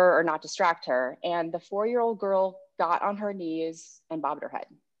upset her or not distract her. And the 4-year-old girl got on her knees and bobbed her head.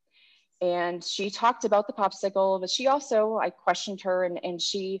 And she talked about the popsicle, but she also, I questioned her, and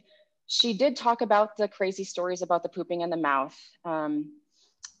she did talk about the crazy stories about the pooping in the mouth.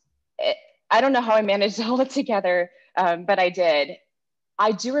 I don't know how I managed to hold it together, but I did.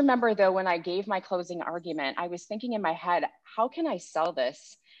 I do remember though, when I gave my closing argument, I was thinking in my head, how can I sell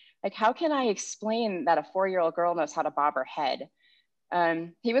this? Like, how can I explain that a 4-year-old girl knows how to bob her head?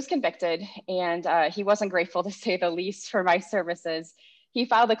 He was convicted, and he wasn't grateful, to say the least, for my services. He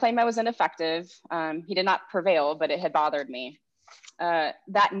filed a claim I was ineffective. He did not prevail, but it had bothered me.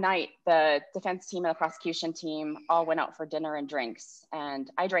 That night, the defense team and the prosecution team all went out for dinner and drinks,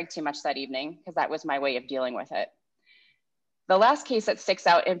 and I drank too much that evening because that was my way of dealing with it. The last case that sticks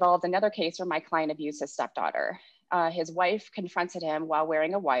out involved another case where my client abused his stepdaughter. His wife confronted him while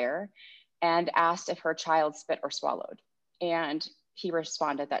wearing a wire and asked if her child spit or swallowed. And he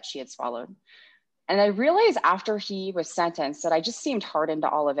responded that she had swallowed. And I realized after he was sentenced that I just seemed hardened to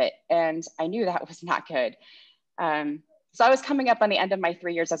all of it. And I knew that was not good. So I was coming up on the end of my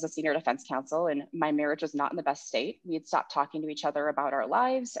 3 years as a senior defense counsel, and my marriage was not in the best state. We had stopped talking to each other about our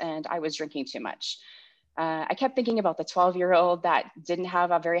lives, and I was drinking too much. I kept thinking about the 12-year-old that didn't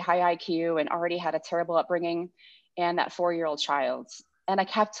have a very high IQ and already had a terrible upbringing, and that 4-year-old child. And I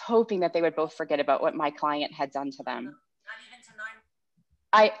kept hoping that they would both forget about what my client had done to them.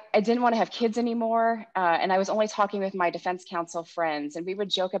 I didn't want to have kids anymore, and I was only talking with my defense counsel friends, and we would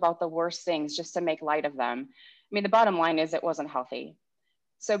joke about the worst things just to make light of them. I mean, the bottom line is it wasn't healthy.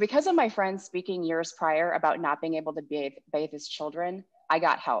 So because of my friends speaking years prior about not being able to bathe his children, I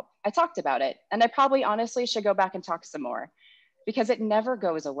got help. I talked about it, and I probably honestly should go back and talk some more, because it never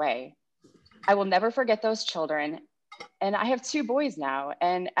goes away. I will never forget those children. And I have 2 boys now,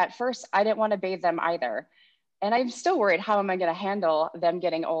 and at first I didn't want to bathe them either. And I'm still worried, how am I going to handle them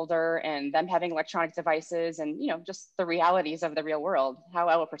getting older and them having electronic devices and, you know, just the realities of the real world, how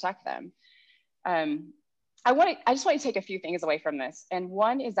I will protect them. I just want to take a few things away from this. And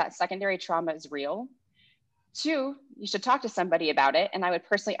one is that secondary trauma is real. 2, you should talk to somebody about it. And I would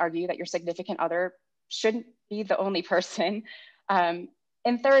personally argue that your significant other shouldn't be the only person.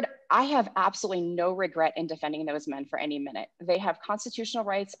 And 3rd, I have absolutely no regret in defending those men for any minute. They have constitutional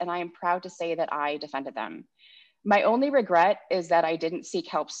rights, and I am proud to say that I defended them. My only regret is that I didn't seek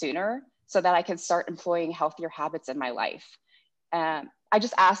help sooner so that I could start employing healthier habits in my life. I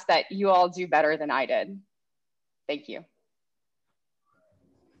just ask that you all do better than I did. Thank you.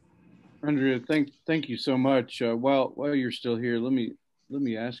 Andrea, thank you so much. While you're still here, let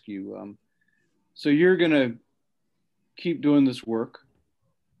me ask you. So you're gonna keep doing this work.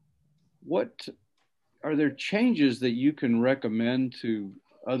 What are there changes that you can recommend to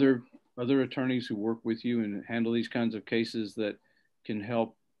other attorneys who work with you and handle these kinds of cases that can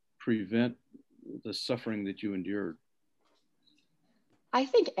help prevent the suffering that you endured? I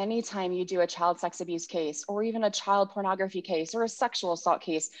think anytime you do a child sex abuse case, or even a child pornography case, or a sexual assault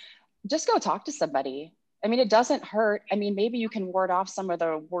case, just go talk to somebody. I mean, it doesn't hurt. I mean, maybe you can ward off some of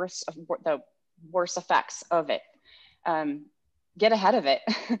the worst effects of it. Get ahead of it.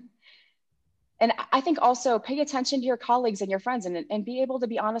 And I think also pay attention to your colleagues and your friends and be able to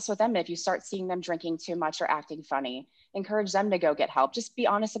be honest with them. And if you start seeing them drinking too much or acting funny, encourage them to go get help. Just be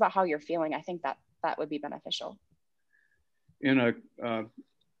honest about how you're feeling. I think that would be beneficial.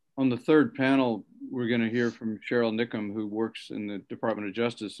 On the third panel, we're going to hear from Cheryl Nickham, who works in the Department of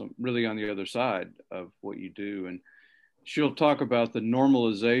Justice, really on the other side of what you do. And she'll talk about the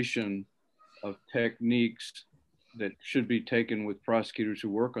normalization of techniques that should be taken with prosecutors who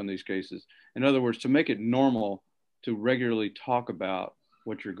work on these cases. In other words, to make it normal to regularly talk about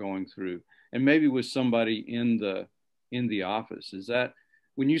what you're going through, and maybe with somebody in the office. Is that,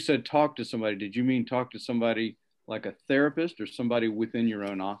 when you said talk to somebody, did you mean talk to somebody like a therapist or somebody within your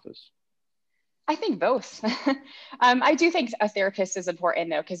own office? I think both. I do think a therapist is important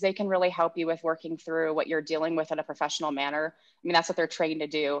though, because they can really help you with working through what you're dealing with in a professional manner. I mean, that's what they're trained to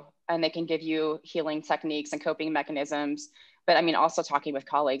do. And they can give you healing techniques and coping mechanisms. But I mean, also talking with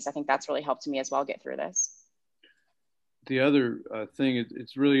colleagues, I think that's really helped me as well get through this. The other thing,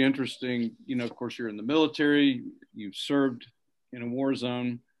 it's really interesting, you know, of course, you're in the military, you've served in a war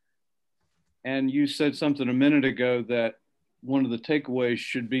zone. And you said something a minute ago that one of the takeaways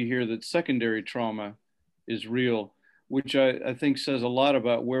should be here that secondary trauma is real, which I think says a lot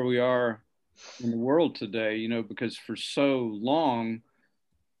about where we are in the world today, you know, because for so long,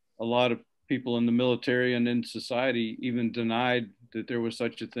 a lot of people in the military and in society even denied that there was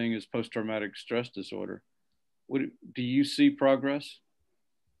such a thing as post-traumatic stress disorder. Do you see progress?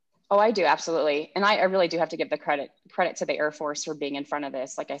 Oh, I do, absolutely. And I really do have to give the credit to the Air Force for being in front of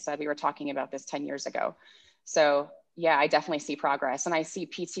this. Like I said, we were talking about this 10 years ago. So yeah, I definitely see progress. And I see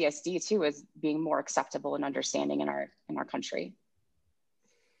PTSD too as being more acceptable and understanding in our country.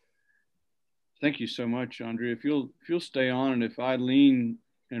 Thank you so much, Andrea. If you'll stay on, and if Eilene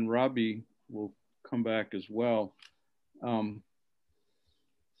and Robbie will come back as well.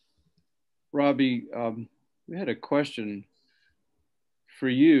 Robbie, we had a question for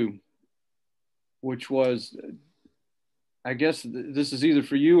you, which was, I guess this is either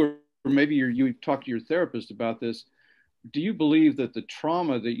for you or maybe you talked to your therapist about this. Do you believe that the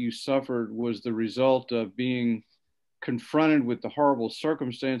trauma that you suffered was the result of being confronted with the horrible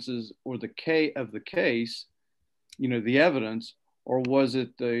circumstances or the case, you know, the evidence, or was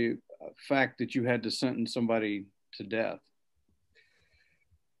it the fact that you had to sentence somebody to death?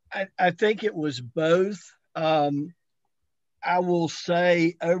 I think it was both. I will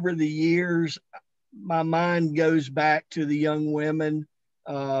say over the years, my mind goes back to the young women,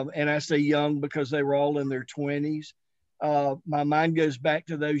 and I say young because they were all in their 20s. My mind goes back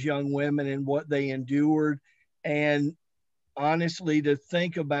to those young women and what they endured. And honestly, to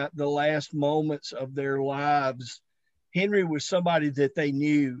think about the last moments of their lives, Henry was somebody that they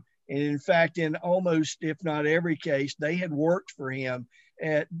knew. And in fact, in almost, if not every case, they had worked for him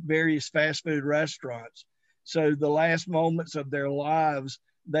at various fast food restaurants. So the last moments of their lives,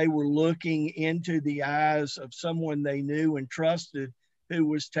 they were looking into the eyes of someone they knew and trusted who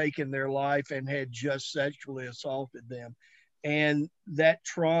was taking their life and had just sexually assaulted them. And that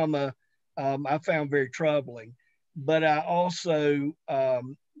trauma I found very troubling. But I also,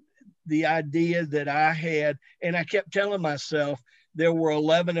 the idea that I had, and I kept telling myself there were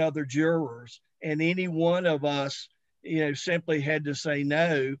 11 other jurors, and any one of us, you know, simply had to say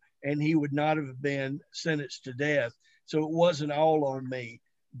no, and he would not have been sentenced to death. So it wasn't all on me.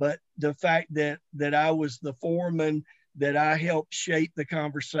 But the fact that I was the foreman, that I helped shape the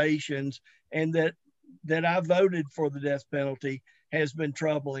conversations, and that I voted for the death penalty has been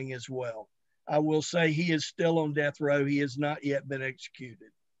troubling as well. I will say he is still on death row. He has not yet been executed.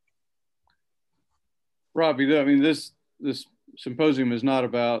 Robbie, I mean, this symposium is not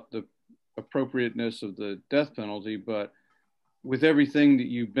about the appropriateness of the death penalty, but with everything that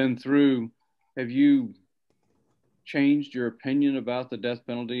you've been through, have you changed your opinion about the death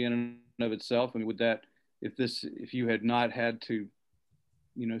penalty in and of itself? I mean, would that, if you had not had to,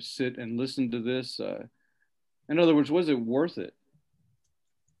 you know, sit and listen to this, in other words, was it worth it?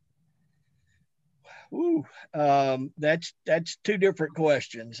 Ooh, that's two different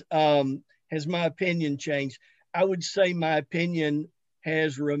questions. Has my opinion changed? I would say my opinion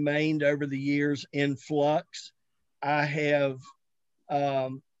has remained over the years in flux. I have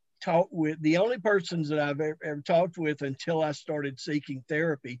talked with, the only persons that I've ever talked with until I started seeking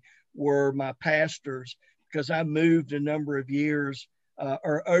therapy were my pastors, because I moved a number of years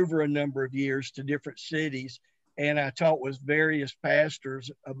or over a number of years to different cities. And I talked with various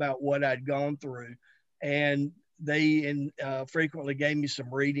pastors about what I'd gone through. And they frequently gave me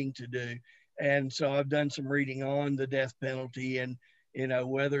some reading to do. And so I've done some reading on the death penalty and, you know,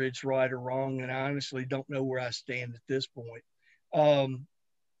 whether it's right or wrong. And I honestly don't know where I stand at this point.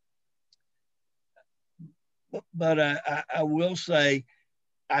 but I will say,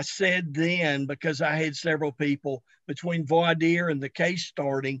 I said then, because I had several people between voir dire and the case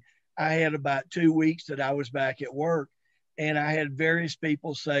starting, I had about 2 weeks that I was back at work. And I had various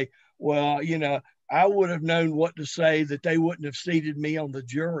people say, well, you know, I would have known what to say that they wouldn't have seated me on the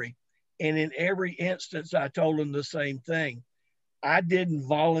jury. And in every instance, I told them the same thing. I didn't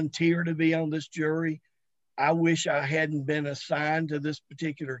volunteer to be on this jury. I wish I hadn't been assigned to this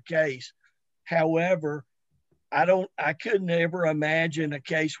particular case. However, I couldn't ever imagine a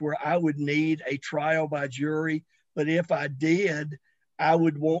case where I would need a trial by jury. But if I did, I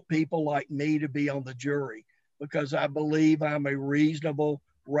would want people like me to be on the jury, because I believe I'm a reasonable,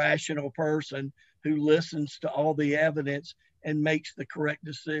 rational person who listens to all the evidence and makes the correct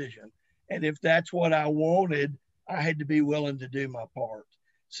decision. And if that's what I wanted, I had to be willing to do my part.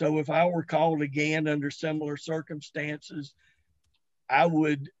 So if I were called again under similar circumstances, I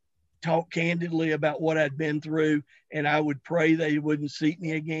would talk candidly about what I'd been through, and I would pray they wouldn't seat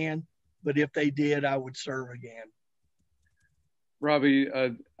me again. But if they did, I would serve again. Robbie,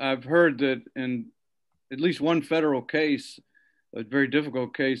 I've heard that in at least one federal case, a very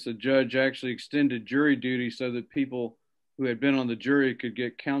difficult case, a judge actually extended jury duty so that people who had been on the jury could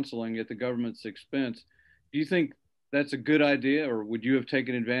get counseling at the government's expense. Do you think that's a good idea, or would you have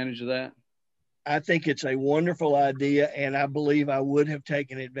taken advantage of that? I think it's a wonderful idea, and I believe I would have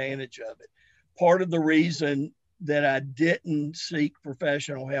taken advantage of it. Part of the reason that I didn't seek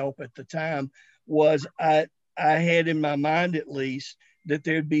professional help at the time was I had in my mind, at least, that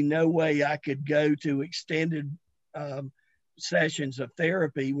there'd be no way I could go to extended sessions of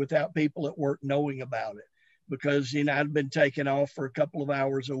therapy without people at work knowing about it. Because, you know, I'd been taken off for a couple of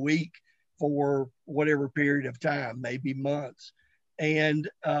hours a week for whatever period of time, maybe months. And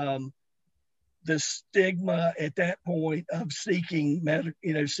the stigma at that point of seeking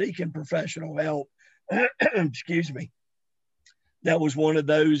seeking professional help, excuse me, that was one of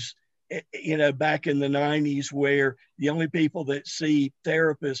those, you know, back in the 90s where the only people that see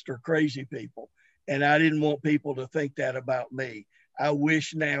therapists are crazy people. And I didn't want people to think that about me. I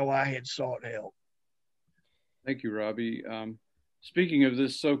wish now I had sought help. Thank you, Robbie. Speaking of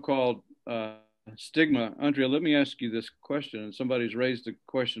this so-called stigma, Andrea, let me ask you this question, and somebody's raised a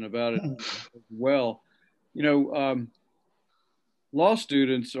question about it as well. You know, law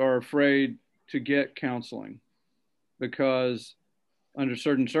students are afraid to get counseling because under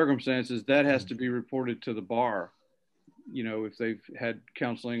certain circumstances, that has to be reported to the bar. You know, if they've had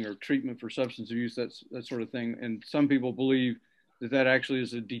counseling or treatment for substance abuse, that sort of thing. And some people believe that that actually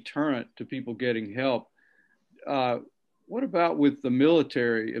is a deterrent to people getting help. What about with the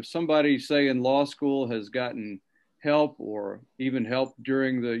military? If somebody, say, in law school has gotten help or even help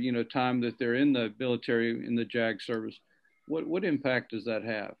during the time that they're in the military, in the JAG service, what impact does that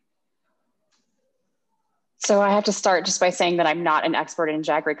have? So I have to start just by saying that I'm not an expert in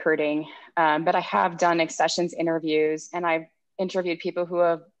JAG recruiting, but I have done accessions interviews, and I've interviewed people who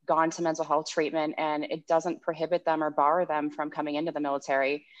have gone to mental health treatment, and it doesn't prohibit them or bar them from coming into the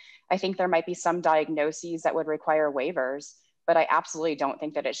military. I think there might be some diagnoses that would require waivers, but I absolutely don't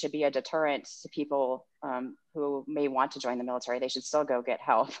think that it should be a deterrent to people who may want to join the military. They should still go get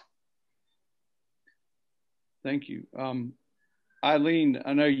help. Thank you. Eilene,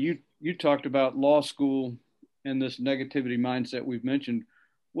 I know you talked about law school and this negativity mindset we've mentioned.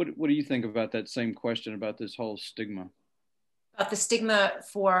 What do you think about that same question about this whole stigma? About the stigma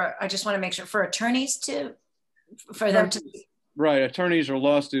for, I just want to make sure, for attorneys for them to... Right, attorneys or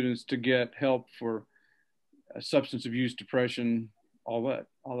law students to get help for substance abuse, depression, all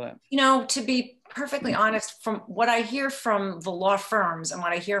that. You know, to be perfectly honest, from what I hear from the law firms and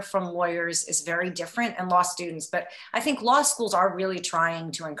what I hear from lawyers is very different, and law students. But I think law schools are really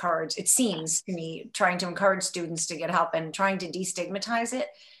trying to encourage, it seems to me, trying to encourage students to get help and trying to destigmatize it.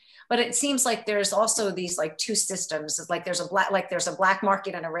 But it seems like there's also these like two systems, like there's a black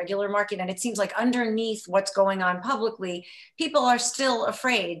market and a regular market. And it seems like underneath what's going on publicly, people are still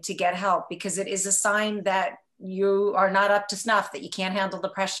afraid to get help because it is a sign that you are not up to snuff, that you can't handle the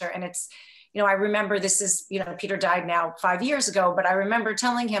pressure. And it's, you know, I remember this is, you know, Peter died now 5 years ago, but I remember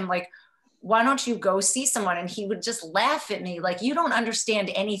telling him, like, why don't you go see someone? And he would just laugh at me, like, you don't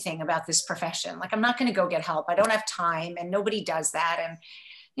understand anything about this profession. Like, I'm not going to go get help. I don't have time, and nobody does that. And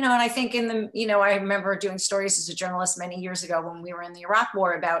you know, and I think I remember doing stories as a journalist many years ago when we were in the Iraq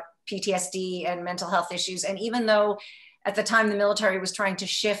War about PTSD and mental health issues. And even though at the time the military was trying to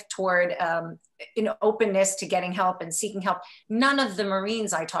shift toward an openness to getting help and seeking help, none of the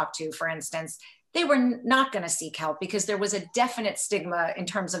Marines I talked to, for instance, they were not going to seek help because there was a definite stigma in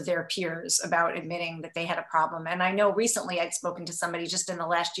terms of their peers about admitting that they had a problem. And I know recently I'd spoken to somebody just in the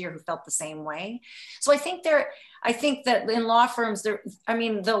last year who felt the same way. So I think that in law firms, the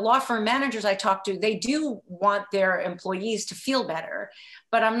law firm managers I talk to, they do want their employees to feel better,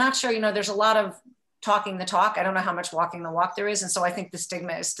 but I'm not sure, there's a lot of talking the talk. I don't know how much walking the walk there is. And so I think the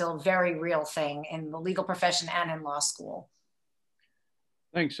stigma is still a very real thing in the legal profession and in law school.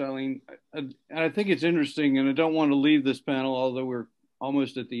 Thanks, Eilene. And I think it's interesting, and I don't want to leave this panel, although we're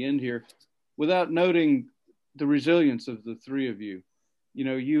almost at the end here, without noting the resilience of the three of you.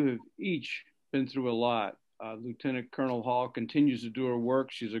 You have each been through a lot. Lieutenant Colonel Hall continues to do her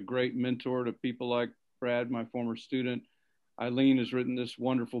work. She's a great mentor to people like Brad, my former student. Eilene has written this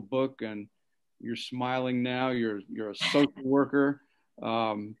wonderful book, and you're smiling now. You're a social worker.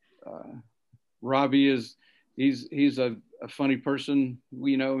 Robbie he's a funny person,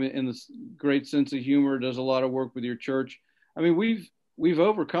 in this great sense of humor, does a lot of work with your church. I mean, we've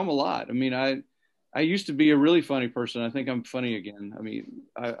overcome a lot. I mean, I used to be a really funny person. I think I'm funny again. I mean,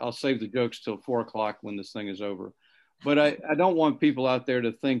 I'll save the jokes till 4 o'clock when this thing is over. But I don't want people out there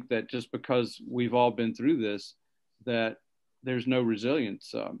to think that just because we've all been through this, that there's no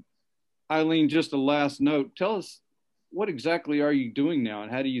resilience. Eilene, just a last note, tell us, what exactly are you doing now,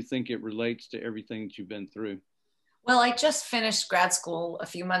 and how do you think it relates to everything that you've been through? Well, I just finished grad school a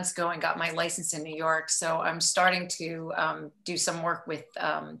few months ago and got my license in New York. So I'm starting to do some work with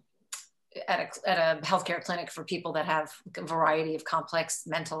at a healthcare clinic for people that have a variety of complex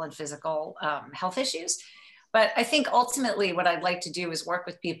mental and physical health issues. But I think ultimately what I'd like to do is work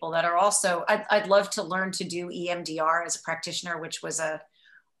with people that are also, I'd love to learn to do EMDR as a practitioner, which was a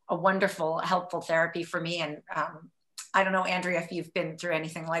wonderful, helpful therapy for me. And I don't know, Andrea, if you've been through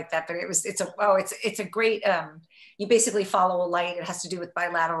anything like that, but it's a great, you basically follow a light. It has to do with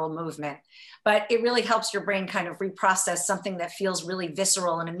bilateral movement, but it really helps your brain kind of reprocess something that feels really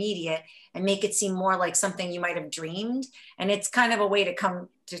visceral and immediate and make it seem more like something you might have dreamed. And it's kind of a way to come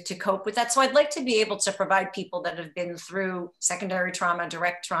to cope with that. So I'd like to be able to provide people that have been through secondary trauma,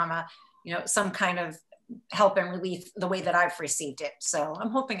 direct trauma, some kind of help and relief the way that I've received it. So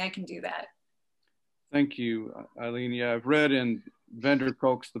I'm hoping I can do that. Thank you, Eilene. Yeah, I've read in Vander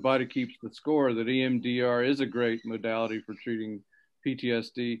Kolk's The Body Keeps the Score that EMDR is a great modality for treating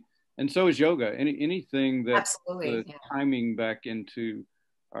PTSD, and so is yoga. Anything that's the timing back into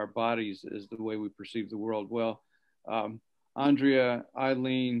our bodies is the way we perceive the world. Well, Andrea,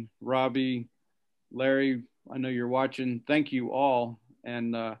 Eilene, Robbie, Larry, I know you're watching. Thank you all.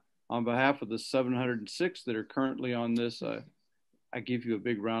 And on behalf of the 706 that are currently on this, I give you a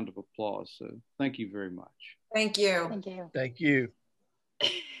big round of applause. So thank you very much. Thank you. Thank you. Thank you.